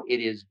so it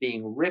is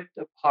being ripped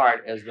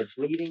apart as the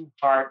bleeding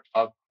heart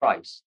of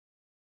Christ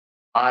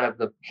out of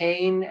the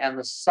pain and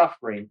the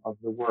suffering of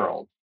the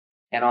world.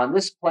 And on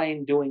this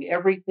plane, doing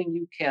everything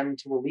you can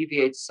to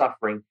alleviate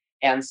suffering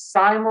and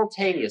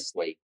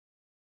simultaneously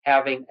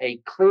having a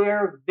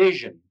clear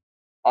vision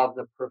of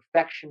the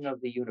perfection of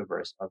the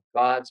universe, of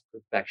God's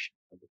perfection,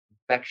 of the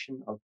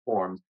perfection of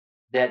forms,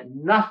 that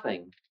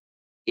nothing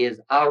is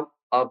out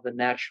of the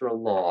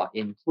natural law,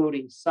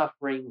 including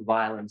suffering,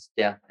 violence,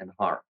 death, and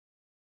harm.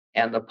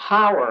 And the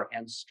power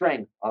and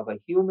strength of a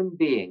human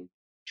being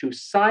to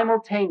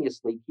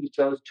simultaneously keep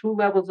those two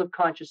levels of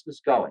consciousness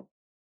going.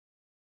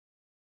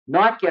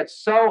 Not get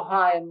so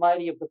high and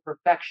mighty of the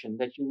perfection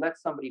that you let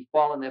somebody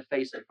fall on their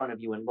face in front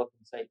of you and look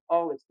and say,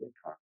 oh, it's their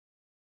karma.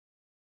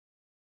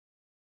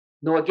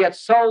 Nor get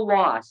so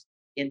lost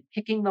in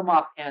picking them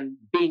up and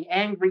being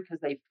angry because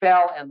they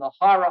fell, and the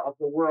horror of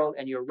the world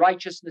and your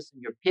righteousness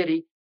and your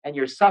pity and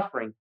your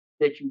suffering,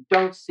 that you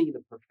don't see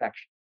the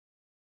perfection.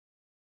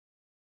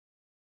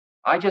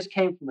 I just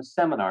came from a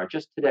seminar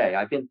just today.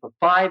 I've been for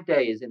 5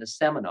 days in a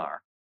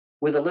seminar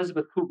with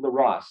Elizabeth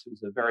Kubler-Ross,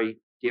 who's a very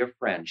dear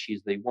friend.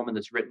 She's the woman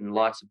that's written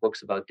lots of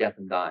books about death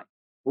and dying.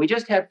 We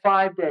just had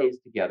 5 days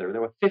together.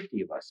 There were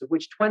 50 of us, of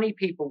which 20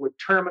 people were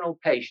terminal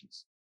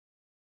patients,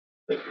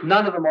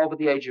 none of them over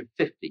the age of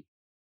 50.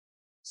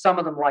 Some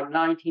of them like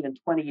 19 and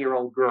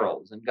 20-year-old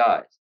girls and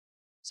guys.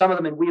 Some of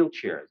them in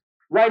wheelchairs,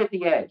 right at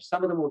the edge.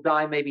 Some of them will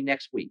die maybe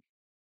next week.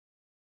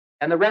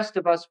 And the rest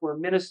of us were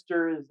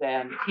ministers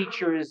and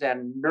teachers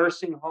and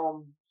nursing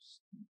home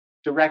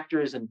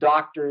directors and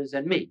doctors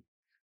and me.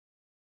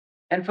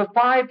 And for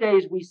 5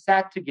 days, we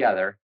sat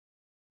together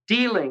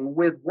dealing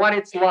with what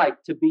it's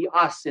like to be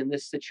us in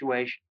this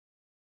situation.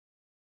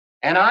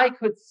 And I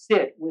could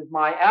sit with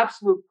my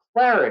absolute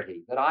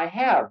clarity that I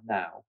have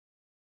now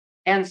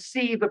and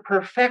see the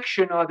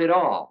perfection of it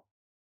all.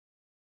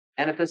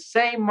 And at the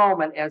same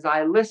moment, as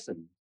I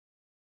listened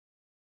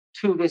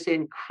to this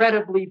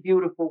incredibly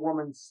beautiful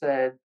woman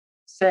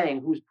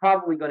saying, who's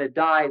probably going to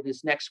die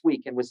this next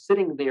week, and was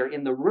sitting there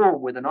in the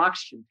room with an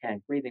oxygen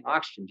tank, breathing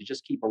oxygen to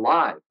just keep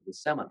alive for the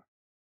seminar.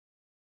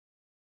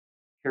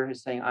 Hear her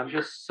saying, I'm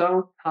just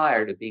so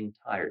tired of being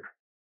tired.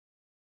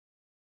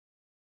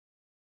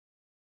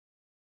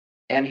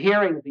 And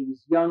hearing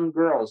these young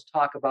girls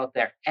talk about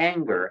their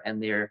anger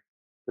and the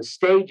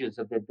stages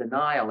of their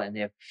denial and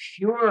their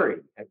fury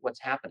at what's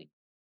happening.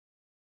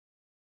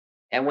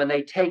 And when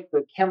they take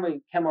the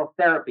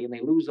chemotherapy and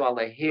they lose all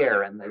their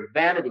hair and the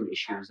vanity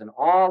issues and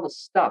all the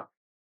stuff.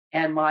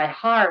 And my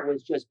heart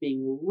was just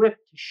being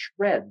ripped to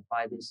shreds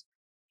by this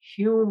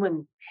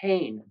human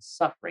pain and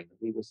suffering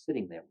that we were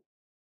sitting there with.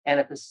 And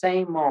at the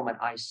same moment,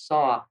 I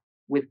saw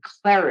with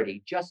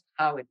clarity just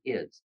how it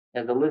is,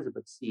 as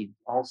Elizabeth sees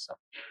also.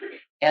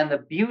 And the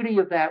beauty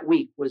of that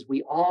week was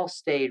we all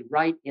stayed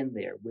right in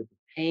there with the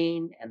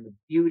pain and the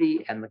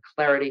beauty and the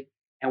clarity.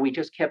 And we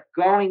just kept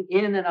going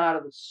in and out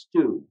of the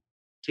stew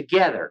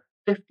together,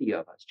 50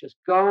 of us, just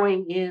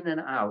going in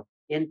and out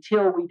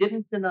until we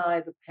didn't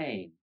deny the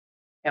pain,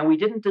 and we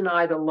didn't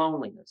deny the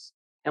loneliness,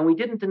 and we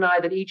didn't deny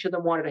that each of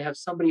them wanted to have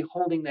somebody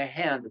holding their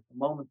hand at the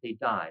moment they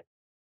died.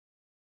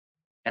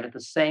 And at the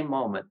same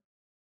moment,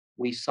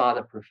 we saw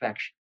the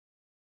perfection.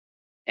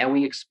 And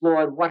we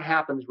explored what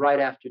happens right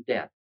after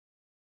death.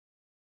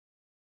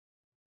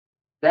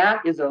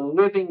 That is a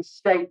living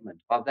statement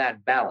of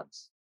that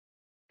balance.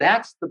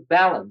 That's the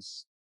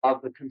balance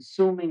of the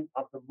consuming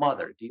of the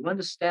mother. Do you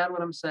understand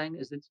what I'm saying?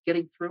 Is it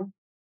getting through?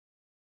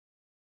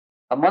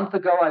 A month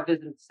ago, I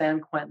visited San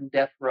Quentin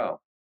death row.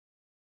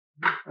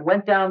 I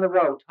went down the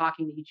road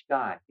talking to each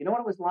guy. You know what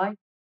it was like?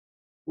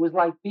 It was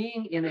like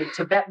being in a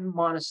Tibetan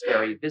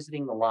monastery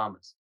visiting the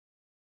lamas.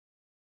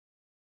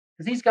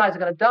 Because these guys are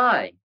going to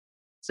die.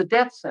 It's a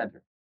death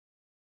center.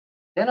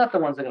 They're not the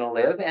ones that are going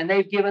to live, and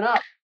they've given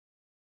up.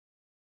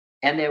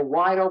 And they're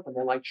wide open.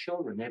 They're like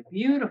children. They're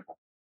beautiful.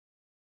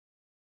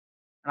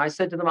 And I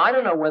said to them, I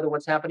don't know whether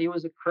what's happened to you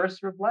is a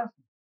curse or a blessing.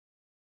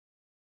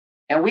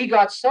 And we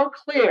got so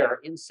clear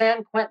in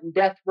San Quentin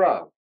death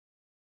row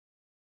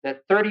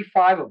that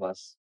 35 of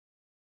us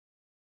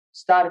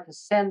started to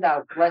send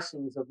out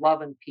blessings of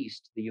love and peace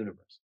to the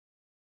universe.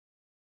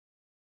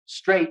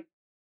 Straight,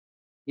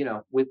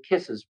 with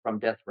kisses from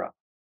death row.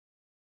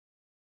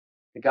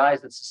 The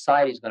guys that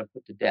society is going to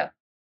put to death.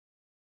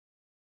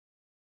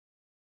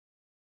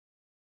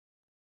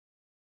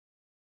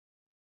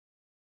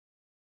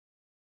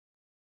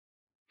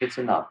 It's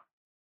enough.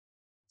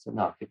 It's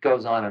enough. It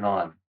goes on and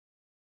on.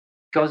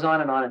 It goes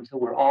on and on until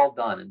we're all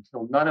done,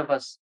 until none of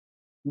us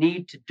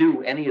need to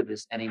do any of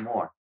this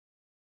anymore.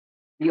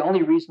 The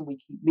only reason we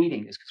keep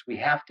meeting is because we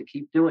have to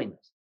keep doing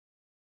this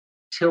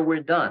till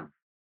we're done,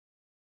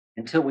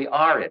 until we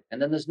are it.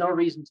 And then there's no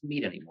reason to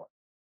meet anymore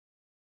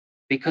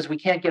because we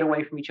can't get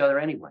away from each other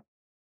anyway.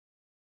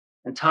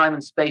 And time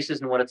and space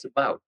isn't what it's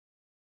about.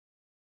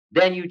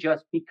 Then you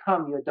just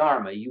become your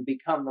dharma. You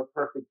become the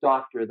perfect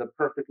doctor, the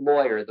perfect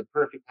lawyer, the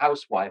perfect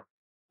housewife,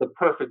 the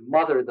perfect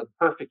mother, the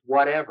perfect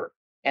whatever.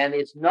 And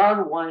it's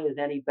none one is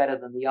any better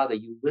than the other.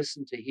 You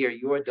listen to hear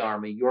your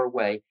dharma, your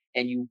way,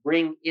 and you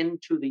bring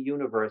into the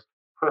universe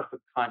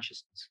perfect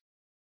consciousness.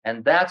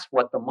 And that's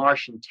what the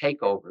Martian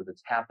takeover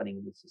that's happening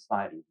in the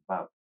society is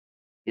about.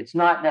 It's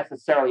not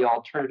necessarily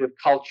alternative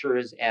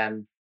cultures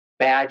and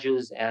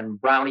badges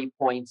and brownie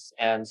points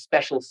and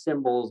special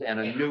symbols and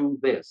a new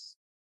this.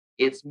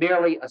 It's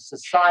merely a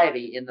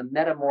society in the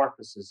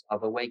metamorphosis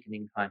of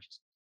awakening consciousness.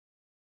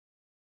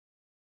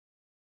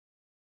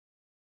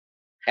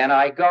 And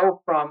I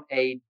go from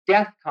a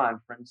death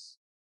conference,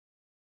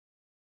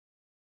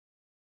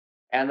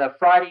 and the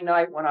Friday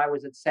night when I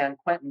was at San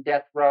Quentin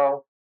death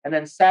row, and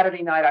then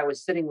Saturday night I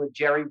was sitting with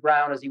Jerry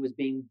Brown as he was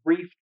being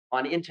briefed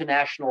on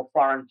international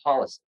foreign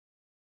policy.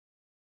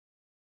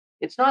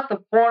 It's not the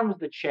forms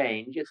that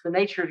change, it's the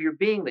nature of your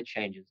being that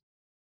changes.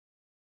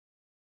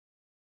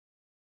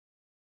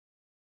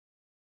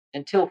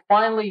 Until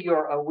finally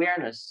your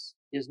awareness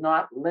is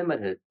not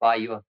limited by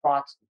your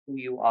thoughts of who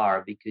you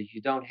are, because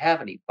you don't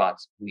have any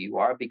thoughts of who you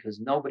are, because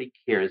nobody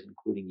cares,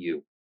 including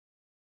you.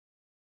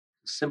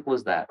 Simple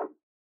as that.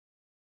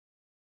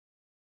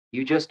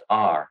 You just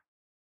are.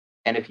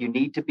 And if you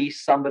need to be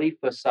somebody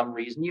for some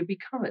reason, you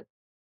become it.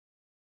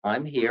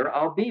 I'm here.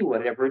 I'll be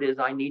whatever it is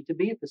I need to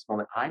be at this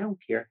moment. I don't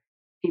care.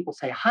 People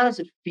say, how does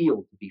it feel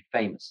to be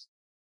famous?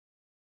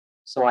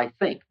 So I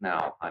think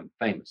now I'm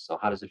famous. So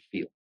how does it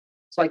feel?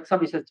 It's like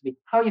somebody says to me,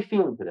 how are you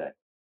feeling today?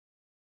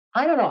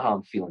 I don't know how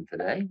I'm feeling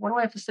today. Why do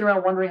I have to sit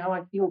around wondering how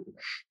I feel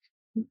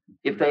today?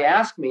 If they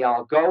ask me,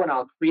 I'll go and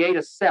I'll create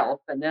a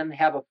self and then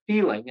have a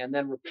feeling and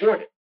then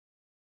report it.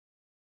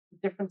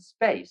 A different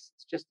space.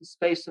 It's just a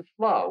space of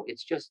flow.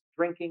 It's just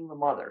drinking the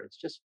mother. It's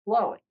just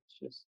flowing. It's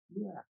just,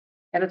 yeah.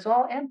 And it's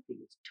all empty.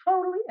 It's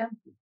totally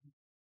empty.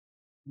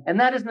 And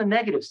that isn't a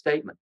negative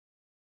statement.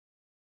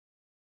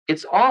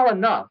 It's all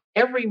enough.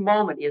 Every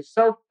moment is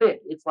so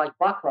thick. It's like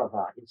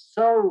baklava. It's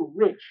so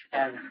rich.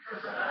 And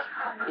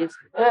it's,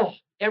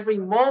 every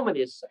moment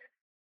is so.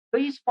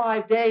 These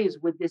 5 days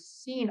with this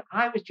scene,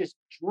 I was just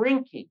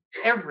drinking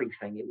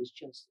everything. It was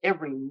just,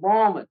 every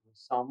moment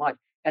was so much.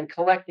 And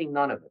collecting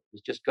none of it. It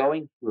was just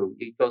going through.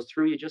 It goes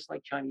through you just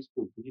like Chinese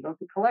food. You don't have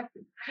to collect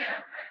it.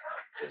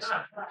 It just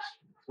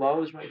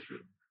flows right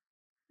through.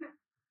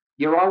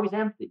 You're always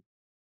empty.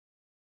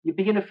 You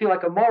begin to feel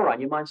like a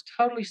moron. Your mind's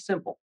totally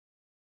simple.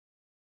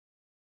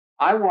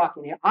 I walk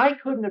in here. I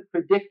couldn't have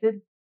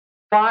predicted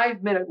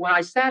 5 minutes. When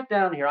I sat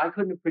down here, I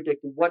couldn't have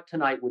predicted what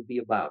tonight would be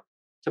about.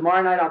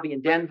 Tomorrow night, I'll be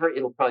in Denver.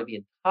 It'll probably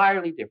be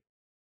entirely different.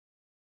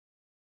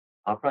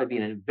 I'll probably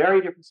be in a very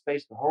different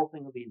space. The whole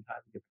thing will be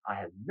entirely different. I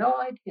have no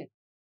idea.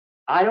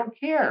 I don't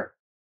care.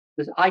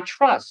 Because I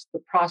trust the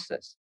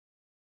process.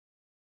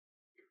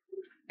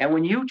 And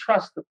when you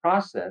trust the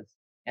process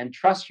and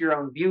trust your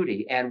own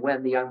beauty, and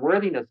when the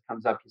unworthiness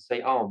comes up, you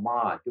say, oh,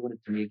 Ma, doing it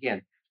to me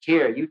again.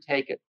 Here, you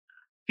take it.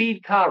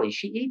 Feed Kali.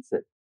 She eats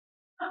it.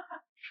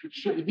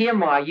 Here,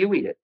 Ma, you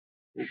eat it.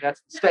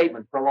 That's the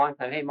statement for a long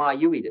time. Hey, Ma,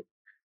 you eat it.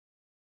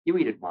 You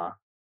eat it, Ma.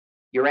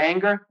 Your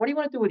anger, what do you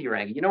want to do with your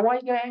anger? You know why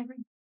you get angry?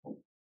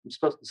 I'm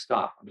supposed to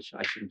stop.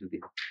 I shouldn't do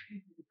this.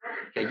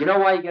 Okay, you know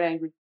why you get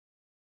angry?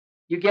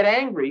 You get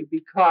angry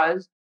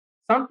because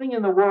something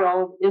in the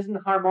world isn't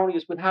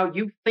harmonious with how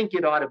you think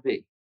it ought to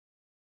be.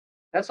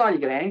 That's all you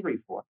get angry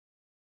for.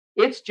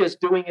 It's just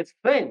doing its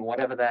thing,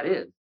 whatever that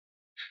is.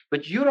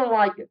 But you don't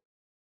like it.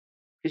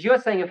 Because you're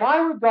saying, if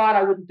I were God,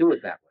 I wouldn't do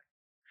it that way.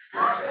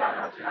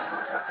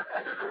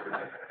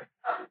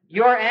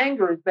 Your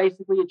anger is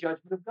basically a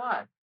judgment of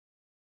God.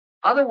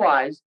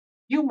 Otherwise,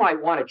 you might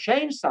want to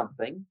change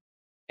something,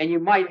 and you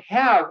might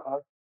have a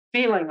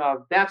feeling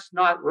of that's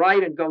not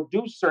right and go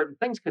do certain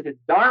things because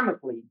it's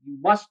dharmically, you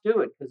must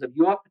do it because of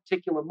your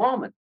particular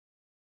moment.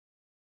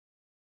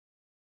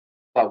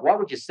 But what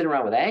would you sit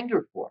around with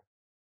anger for?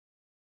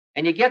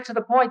 And you get to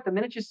the point, the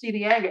minute you see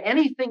the anger,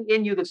 anything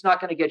in you that's not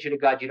going to get you to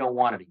God, you don't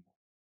want it anymore.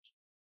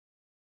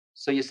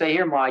 So you say,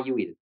 here, Ma, you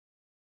eat it.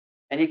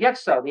 And you get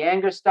so. The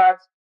anger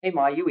starts, hey,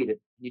 Ma, you eat it.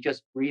 You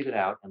just breathe it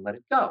out and let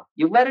it go.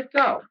 You let it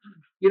go.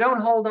 You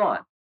don't hold on.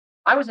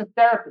 I was a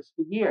therapist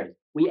for years.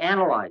 We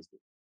analyzed it,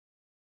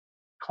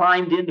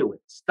 climbed into it,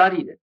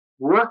 studied it,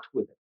 worked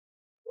with it.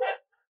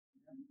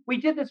 We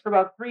did this for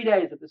about 3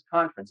 days at this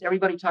conference.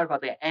 Everybody talked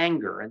about their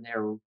anger and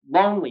their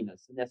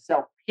loneliness and their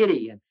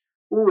self-pity. And,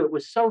 it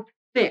was so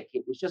thick.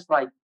 It was just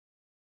like,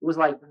 it was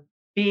like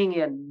being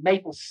in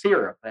maple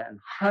syrup and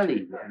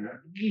honey. And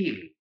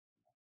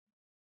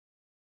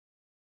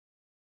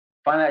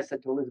finally, I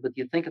said to Elizabeth,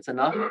 do you think it's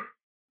enough?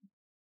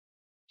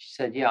 She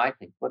said, yeah, I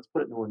think. Let's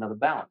put it into another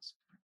balance.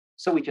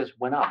 So we just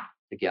went up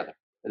together,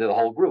 the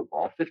whole group,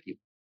 all 50.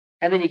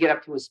 And then you get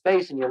up to a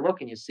space and you look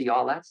and you see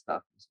all that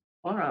stuff. You say,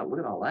 all right, look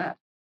at all that.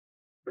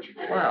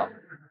 Wow,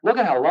 look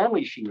at how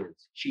lonely she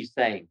is, she's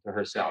saying to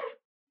herself.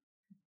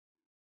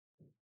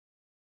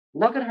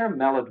 Look at her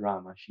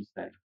melodrama, she's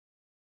saying.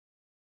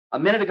 A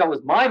minute ago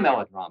was my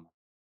melodrama.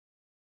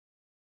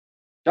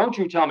 Don't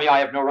you tell me I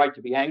have no right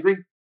to be angry,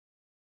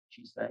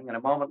 she's saying. And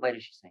a moment later,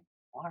 she's saying,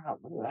 wow,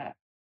 look at that.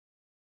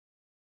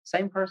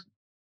 Same person.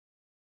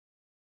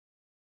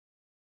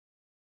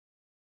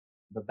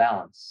 The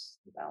balance,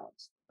 the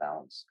balance, the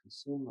balance.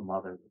 Consume the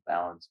mother, the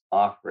balance.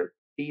 Offer it.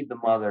 Feed the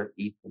mother,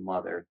 eat the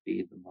mother,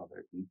 feed the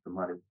mother, eat the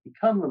mother.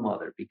 Become the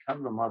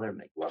mother,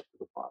 make love to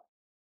the father.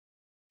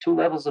 2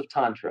 levels of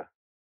Tantra.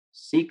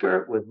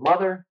 Seeker with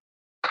mother,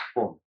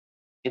 boom,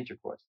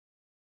 intercourse.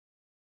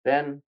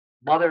 Then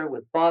mother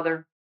with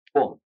father,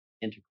 boom,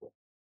 intercourse.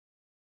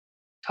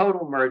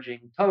 Total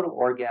merging, total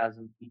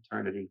orgasm,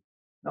 eternity.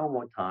 No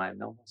more time,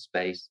 no more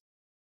space.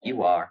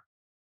 You are.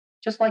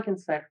 Just like in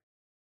sex.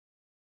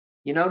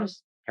 You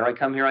notice? Here I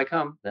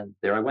come. Then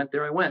there I went.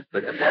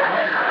 But you're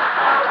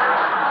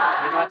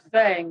not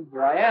saying,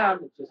 here I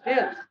am. It just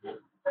is.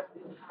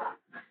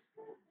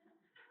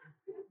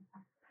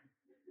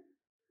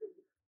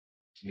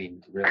 I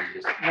mean, really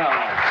just, no.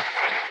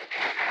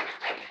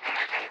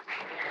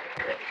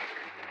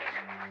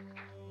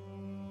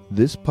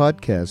 This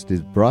podcast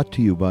is brought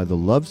to you by the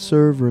Love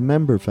Serve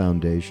Remember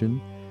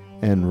Foundation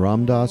and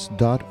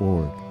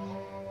ramdas.org.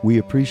 We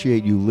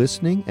appreciate you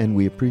listening, and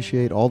we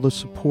appreciate all the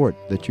support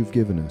that you've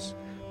given us.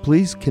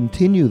 Please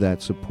continue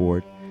that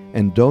support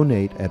and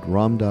donate at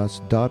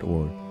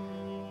ramdas.org.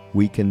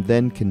 We can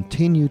then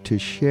continue to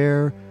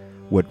share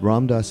what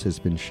Ram Dass has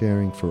been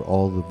sharing for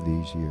all of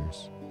these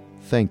years.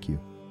 Thank you.